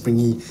very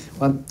springy.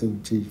 1, 2,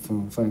 3,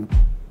 4, 5.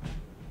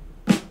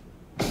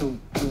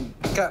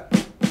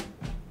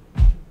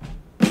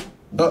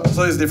 Oh,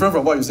 so it's different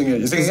from what you sing it.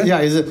 You sing it?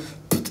 Yeah, is it?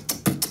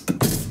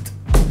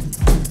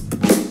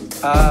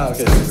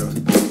 Okay, there you go.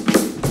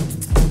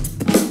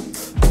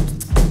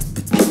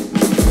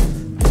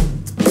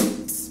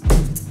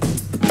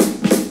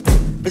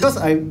 Because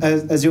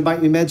as you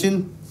might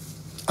imagine,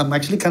 I'm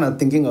actually kind of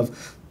thinking of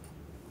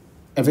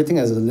everything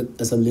as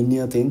a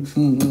linear thing.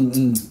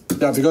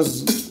 Yeah,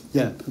 because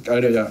Yeah.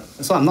 yeah.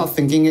 So I'm not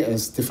thinking it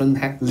as different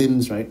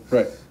limbs, right?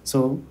 Right.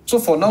 So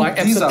for now, by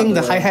these are accepting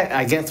the hi-hat,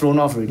 I get thrown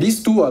off already.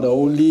 These two are the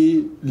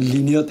only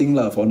linear thing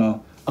lah for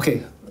now.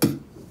 Okay.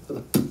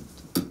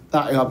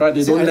 Right,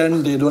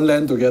 they don't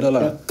land together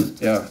lah.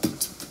 Yeah.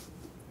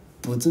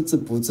 不知知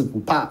不知不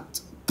怕。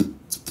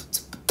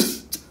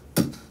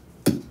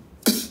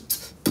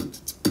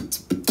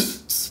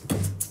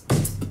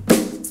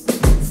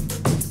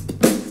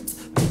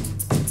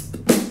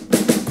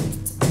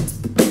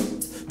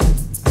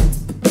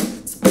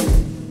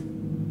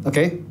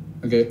 Okay.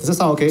 Okay. Does that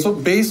sound okay? So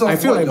based on I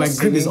feel what like my you're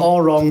grip is singing-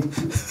 all wrong.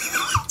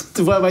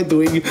 So what am I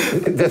doing?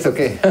 That's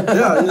okay.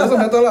 Yeah, it doesn't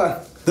matter lah.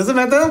 Does it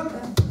matter?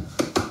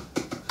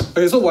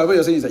 Okay, so whatever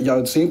you're saying is that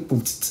you're saying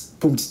boom,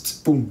 boom,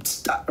 boom,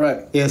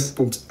 right? Yes.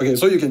 Boom. Okay,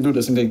 so you can do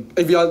the same thing.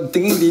 If you are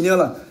thinking linear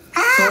lah,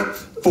 so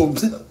boom,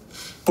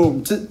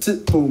 boom,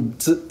 boom,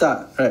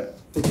 right?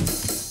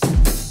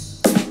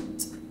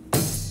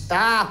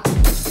 Ah.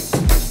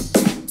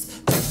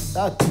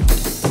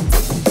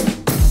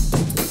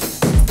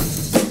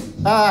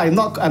 I'm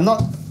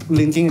not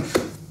linking.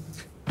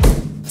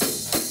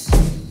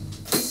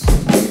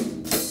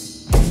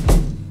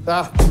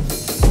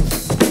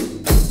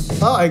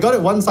 Oh, I got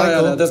it one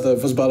cycle. Yeah, that's the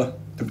first bar lah.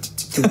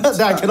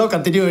 Then I cannot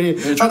continue already.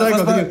 You try How do I the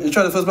first bar. continue? You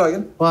try the first bar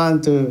again.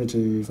 1, 2,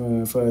 3,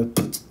 4, 5.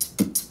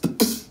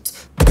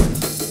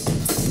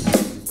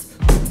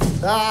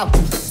 Ah!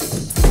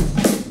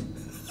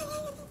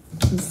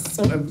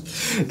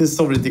 It's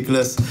so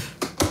ridiculous.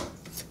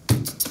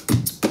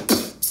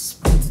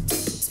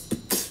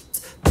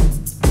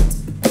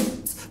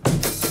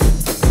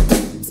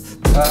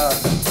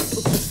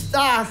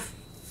 Ah!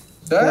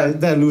 Yeah.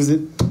 Then I lose it.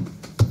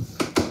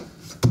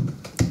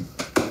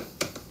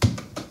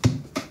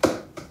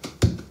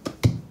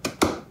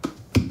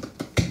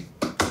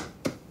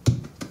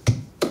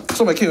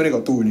 So my kid only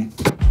got 2 only.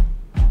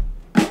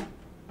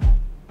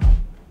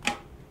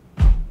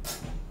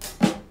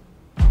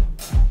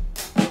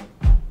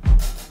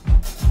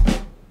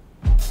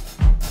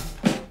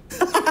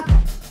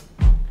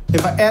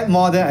 If I add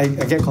more, then I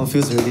get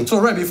confused already. So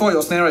right before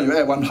your snare, right, you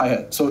add one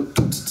hi-hat. So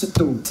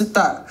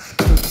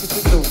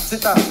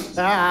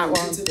Ah,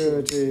 1,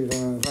 2, 3,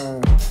 4,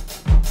 5.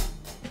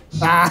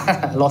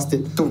 Ah, I lost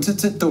it.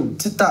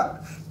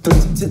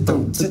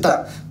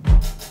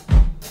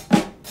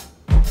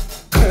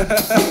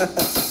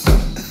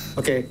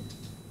 Okay.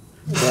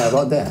 Yeah,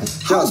 about that.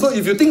 Yeah, so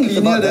if you think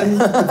linear, then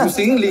if you're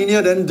singing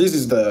linear, then this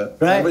is the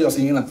Right. whatever you're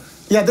singing lah.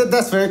 Yeah,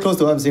 that's very close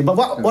to what I'm saying. But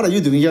what are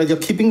you doing?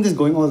 You're keeping this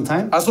going all the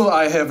time? Also,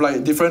 I have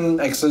like different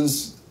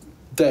accents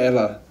there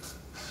lah.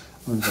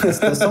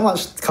 There's so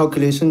much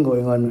calculation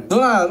going on. Right? No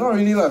lah, not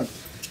really lah.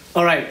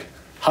 All right,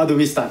 how do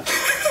we start?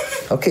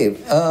 Okay,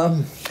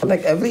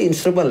 like every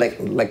instrument,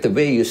 like the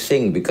way you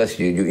sing, because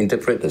you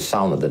interpret the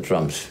sound of the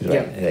drums,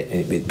 right?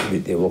 Yeah.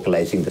 With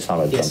vocalizing the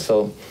sound of the Yes. drums.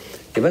 So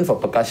even for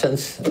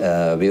percussions,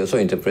 we also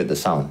interpret the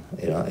sound.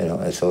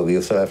 And so we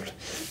also have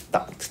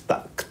tak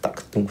tak tak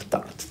tung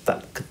tak tak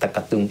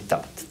tak tung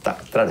tak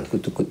tak tak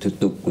kutuk kutuk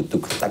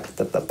kutuk tak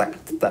tak tak tak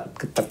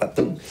tak tak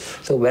tung.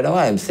 So whenever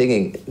I'm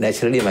singing,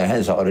 naturally my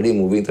hands are already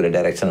moving to the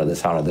direction of the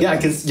sound of the Yeah,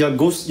 I drums. can.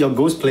 Your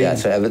ghost playing. Yeah,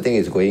 so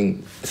everything is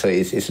going. So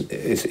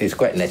it's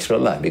quite natural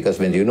lah. Because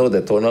when you know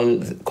the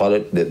tonal, call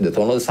it the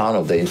tonal sound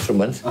of the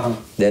instruments,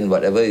 then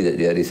whatever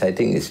you're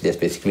reciting is just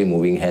basically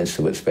moving hands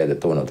towards where the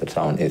tone of the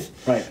sound is.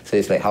 Right. So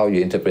it's like how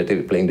you interpret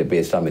it, playing the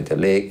bass drum with your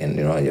leg, and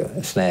your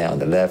snare on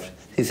the left.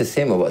 It's the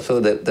same about. So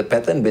the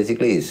pattern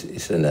basically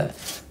is in the.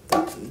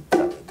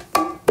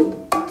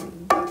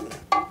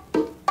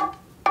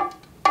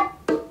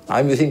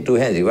 I'm using 2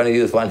 hands. You want to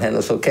use 1 hand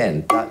also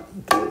can.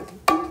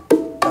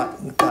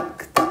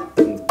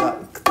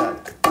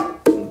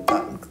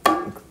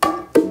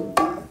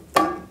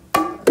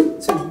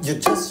 So you're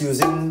just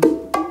using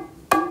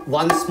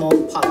one small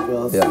part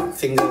of your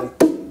finger.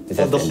 It's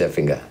just index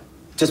finger.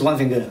 Just one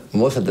finger.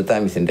 Most of the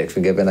time it's index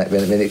finger. When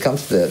it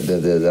comes to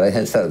the right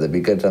hand side of the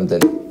bigger drum,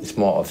 then it's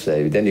more of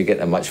then you get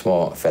a much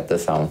more fatter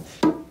sound.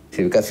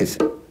 See, because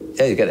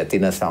you get a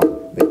thinner sound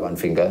with one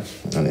finger,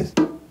 and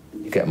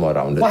you get more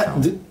rounded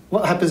sound.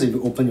 What happens if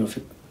you open your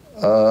finger?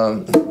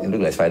 It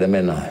looks like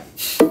Spider-Man lah.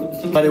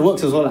 But it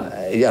works as well.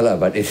 Yeah lah,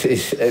 but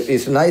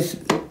it's nice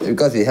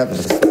because it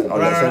helps.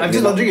 Right. I'm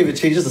just wondering if it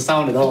changes the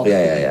sound at all.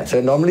 Yeah.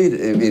 So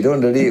normally we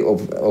don't really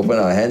open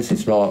our hands.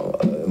 It's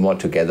more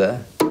together.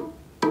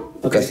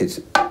 Because it's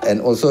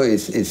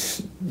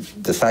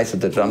the size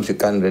of the drums. You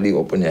can't really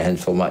open your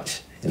hands so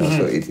much.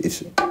 So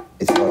it's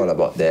all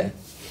about there.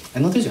 I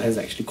noticed your hand is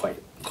actually quite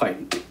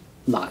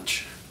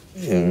large.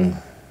 Yeah.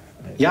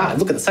 Yeah,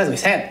 look at the size of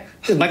his hand.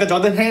 It's Michael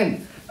Jordan's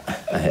hand.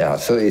 Yeah,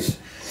 so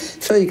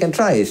you can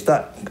try. It's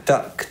tak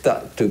tak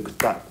tak tuk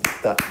tak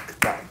tak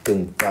tak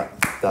tung tak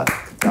tak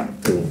tak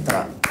tung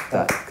tak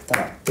tak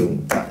tak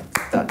tung tak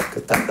tak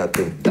tak tak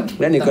tung.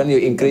 Then you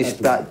increase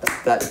tak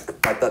tak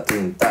tak tak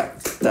tung tak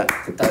tak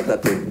tak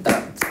tak tung tak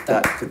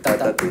tak tak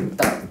tak tung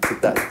tak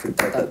tak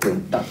tak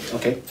tung.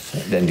 Okay.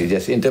 Then you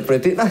just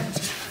interpret it lah.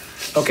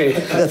 Okay.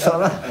 That's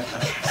all lah.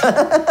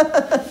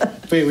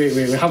 Wait.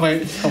 How am I?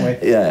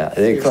 Yeah.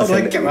 Then How do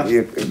I get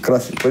you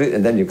cross, put it,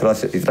 and then you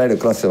cross it. You try to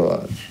cross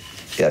over.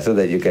 Yeah, so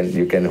that you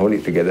can hold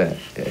it together.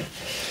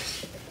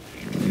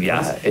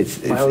 Yeah, it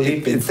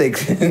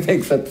takes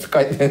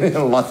quite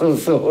muscle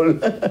soul.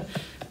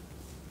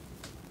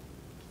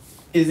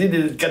 Is it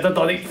the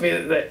catatonic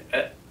phase that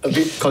a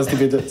bit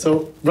constipated?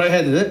 So right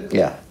hand, is it?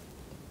 Yeah.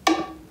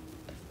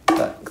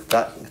 Tak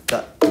tak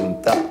tak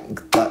tum tak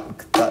tak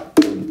tak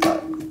tum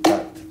tak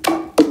tak.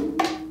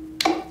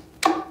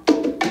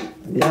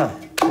 Yeah,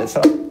 that's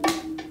all.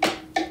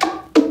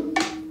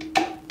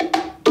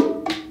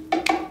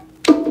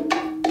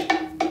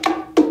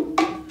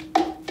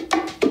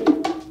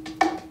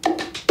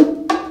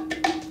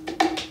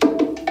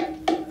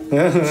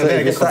 So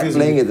if you start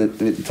playing it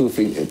with 2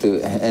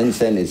 hands,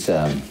 then it's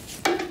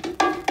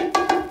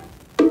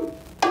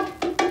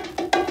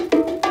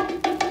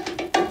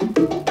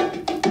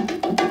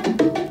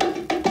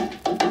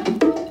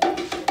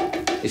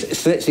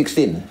straight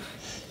 16.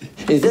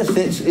 Is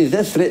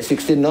that straight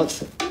 16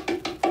 notes?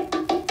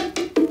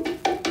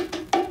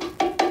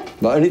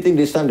 But only thing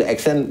this time the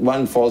accent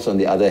one falls on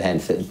the other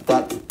hand. So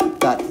that.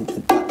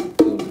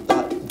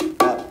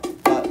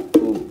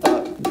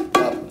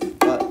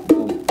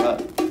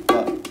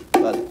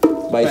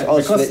 But it's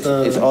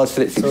all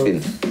straight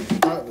 16.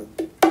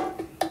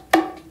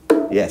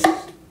 Yes.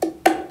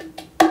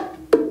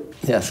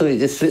 Yeah, so you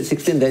just straight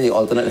 16, then you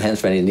alternate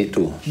hands when you need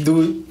to.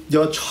 Do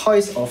your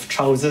choice of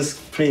trousers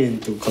play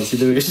into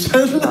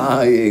consideration?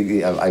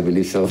 I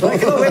believe so.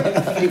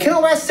 You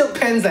cannot wear silk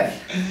pants there.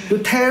 You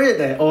tear it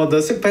there, or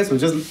the silk pants will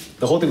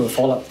the whole thing will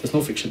fall up. There's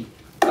no friction.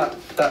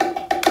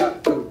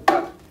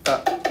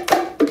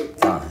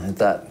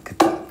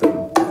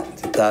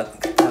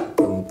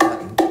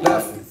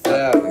 Left.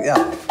 Yeah.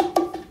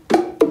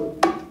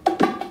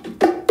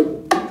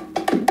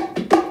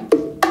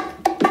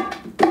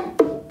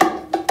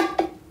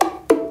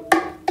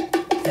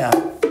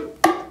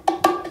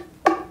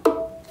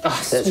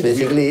 That's so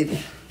basically weird. it.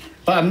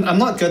 But I'm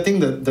not getting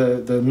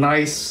the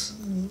nice.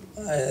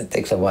 It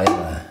takes a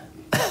while.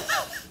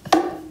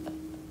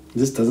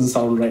 This doesn't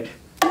sound right.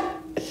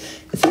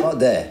 It's about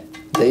there.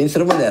 The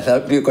instrument has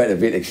helped you quite a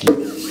bit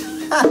actually.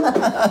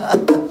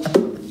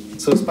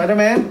 So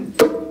Spider-Man?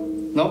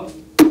 No.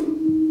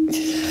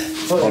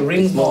 So it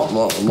rings more.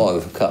 More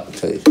of a cup.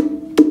 So it's...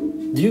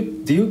 Do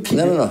you keep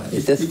No.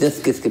 It's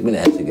just keeping the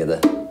hands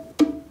together.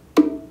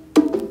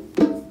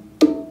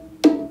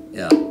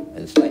 Yeah,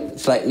 and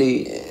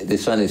slightly.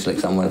 This one is like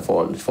someone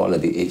fall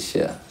at the edge.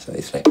 Yeah, so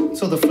it's like.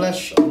 So the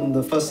flash on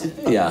the first.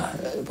 Yeah,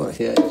 but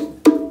here.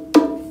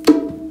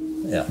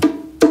 Yeah.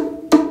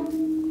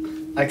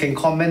 I can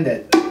comment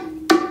that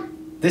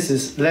this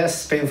is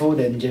less painful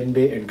than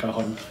djembe and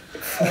cajon.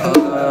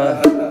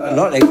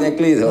 Not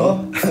exactly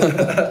though.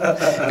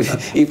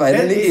 if I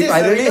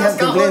really have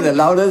to play the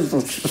loudest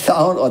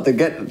sound or to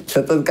get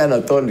certain kind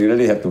of tone, you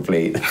really have to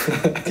play it.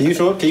 Can you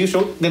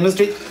show?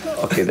 Demonstrate.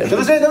 Okay then.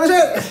 Demonstrate.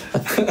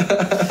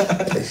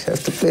 If you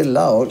have to play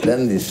loud,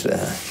 then this.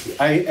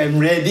 I am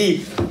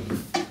ready.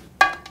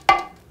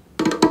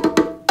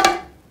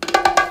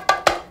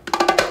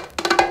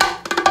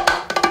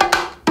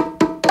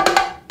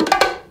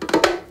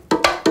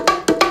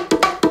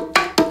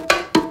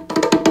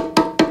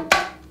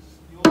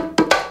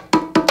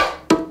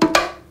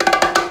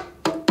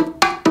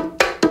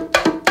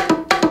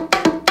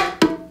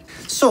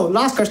 So,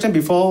 last question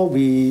before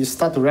we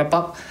start to wrap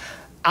up.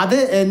 Are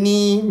there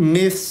any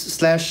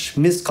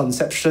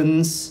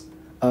myths/misconceptions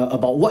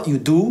about what you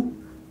do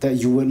that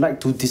you would like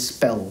to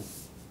dispel?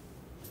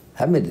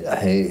 I mean,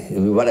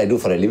 what I do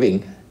for a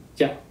living,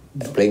 Yeah.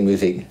 playing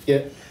music.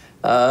 Yeah.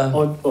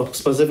 Or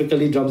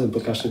specifically drums and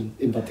percussion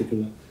in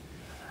particular.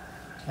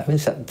 I mean,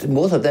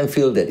 most of them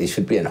feel that it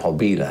should be a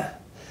hobby lah.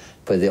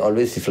 But they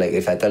always,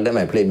 if I tell them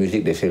I play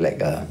music, they say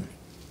like,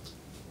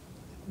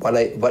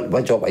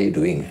 what job are you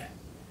doing?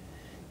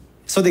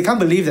 So they can't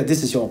believe that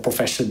this is your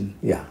profession.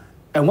 Yeah.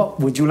 And what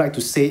would you like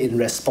to say in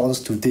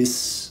response to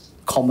this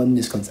common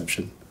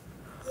misconception?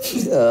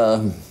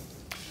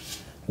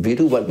 We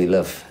do what we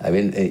love. I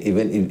mean,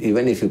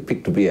 even if you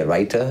pick to be a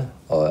writer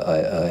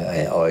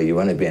or you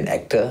want to be an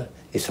actor,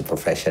 it's a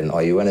profession.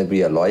 Or you want to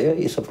be a lawyer,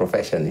 it's a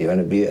profession. You want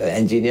to be an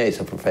engineer, it's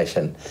a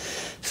profession.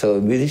 So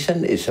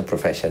musician is a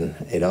profession,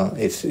 you know,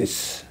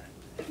 it's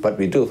what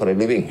we do for a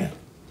living.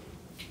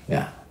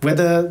 Yeah.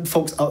 Whether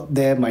folks out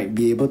there might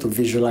be able to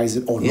visualize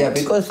it or not. Yeah,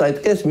 because I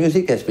guess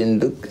music has been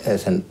looked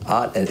as an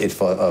art and it's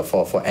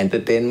for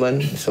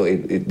entertainment. So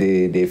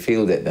they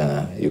feel that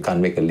you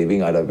can't make a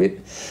living out of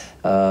it.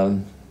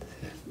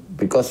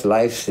 Because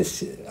life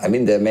is, I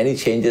mean, there are many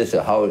changes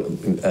to how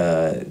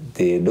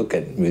they look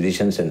at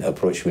musicians and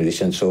approach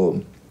musicians.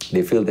 So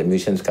they feel that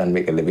musicians can't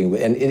make a living.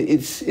 And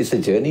it's a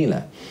journey.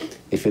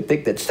 If you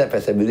take that step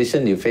as a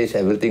musician, you face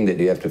everything that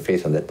you have to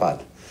face on that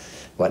path,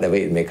 whatever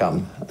it may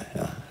come.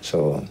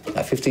 So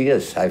 50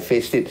 years, I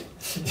faced it.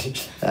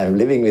 I'm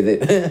living with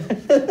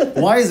it.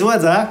 Wise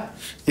words, huh?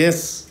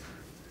 Yes.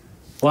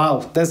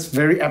 Wow, that's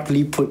very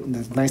aptly put.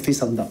 Nicely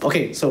summed up.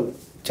 Okay, so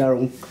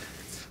Jarong.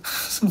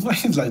 So mine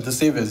is like the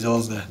same as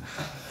yours there.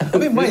 I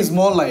mean, mine is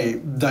more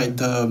like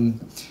the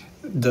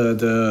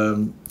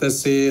let's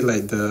say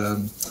like the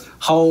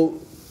how,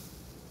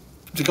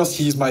 because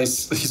he's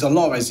a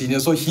lot of my senior,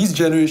 so his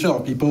generation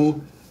of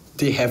people,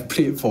 they have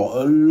played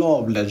for a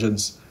lot of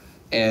legends,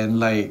 and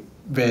like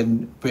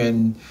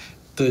when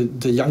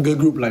the younger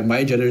group, like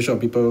my generation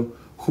of people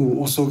who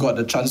also got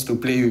the chance to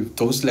play with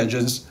those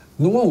legends,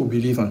 no one would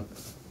believe one.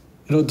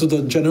 You know, to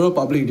the general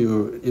public, they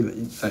were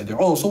like,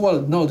 oh, so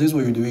what nowadays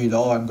what you doing?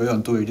 Oh, I'm going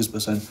on tour with this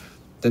person.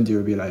 Then they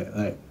will be like,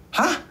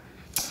 huh?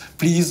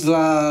 Please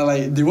lah,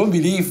 like they won't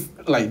believe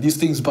like these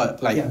things,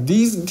 but like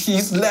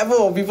his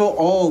level of people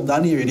all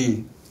done it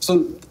already.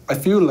 So I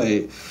feel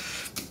like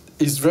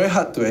it's very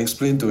hard to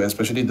explain to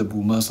especially the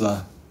boomers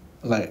lah,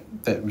 like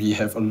that we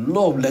have a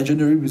lot of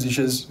legendary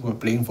musicians who are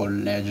playing for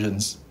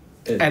legends.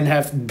 And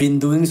have been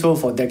doing so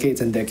for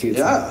decades and decades.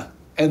 Yeah.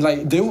 And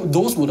like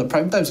those were the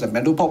prime times. Like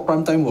Mandopop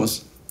prime time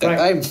was that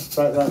time.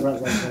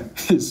 Right.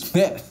 It's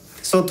mad.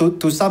 So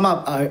to sum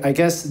up, I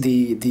guess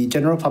the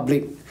general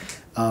public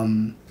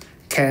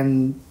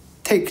can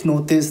take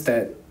notice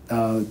that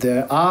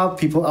there are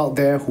people out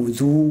there who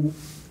do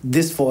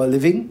this for a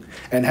living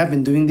and have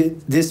been doing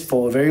this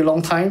for a very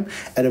long time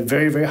at a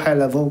very, very high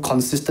level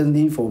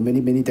consistently for many,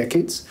 many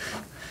decades.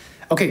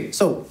 Okay,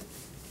 so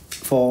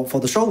for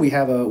the show, we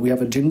have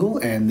a jingle,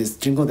 and this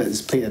jingle that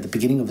is played at the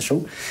beginning of the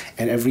show.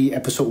 And every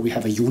episode, we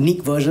have a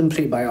unique version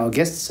played by our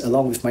guests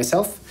along with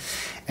myself.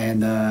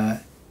 And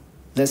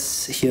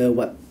let's hear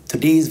what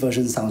today's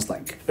version sounds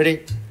like.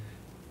 Ready?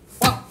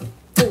 1,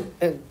 2,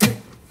 and 3,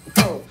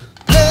 go.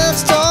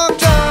 Let's talk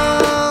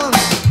drums.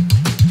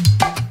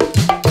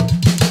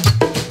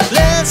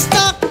 Let's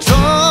talk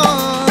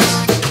drums.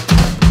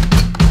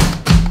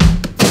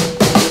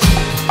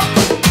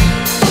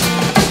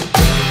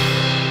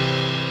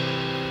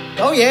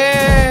 Oh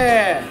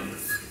yeah!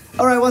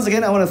 Alright, once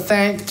again, I want to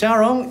thank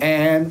Jarong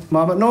and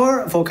Mohammad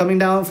Noor for coming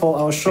down for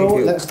our show, Thank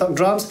you. Let's Talk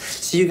Drums.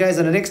 See you guys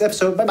in the next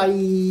episode.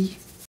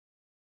 Bye-bye!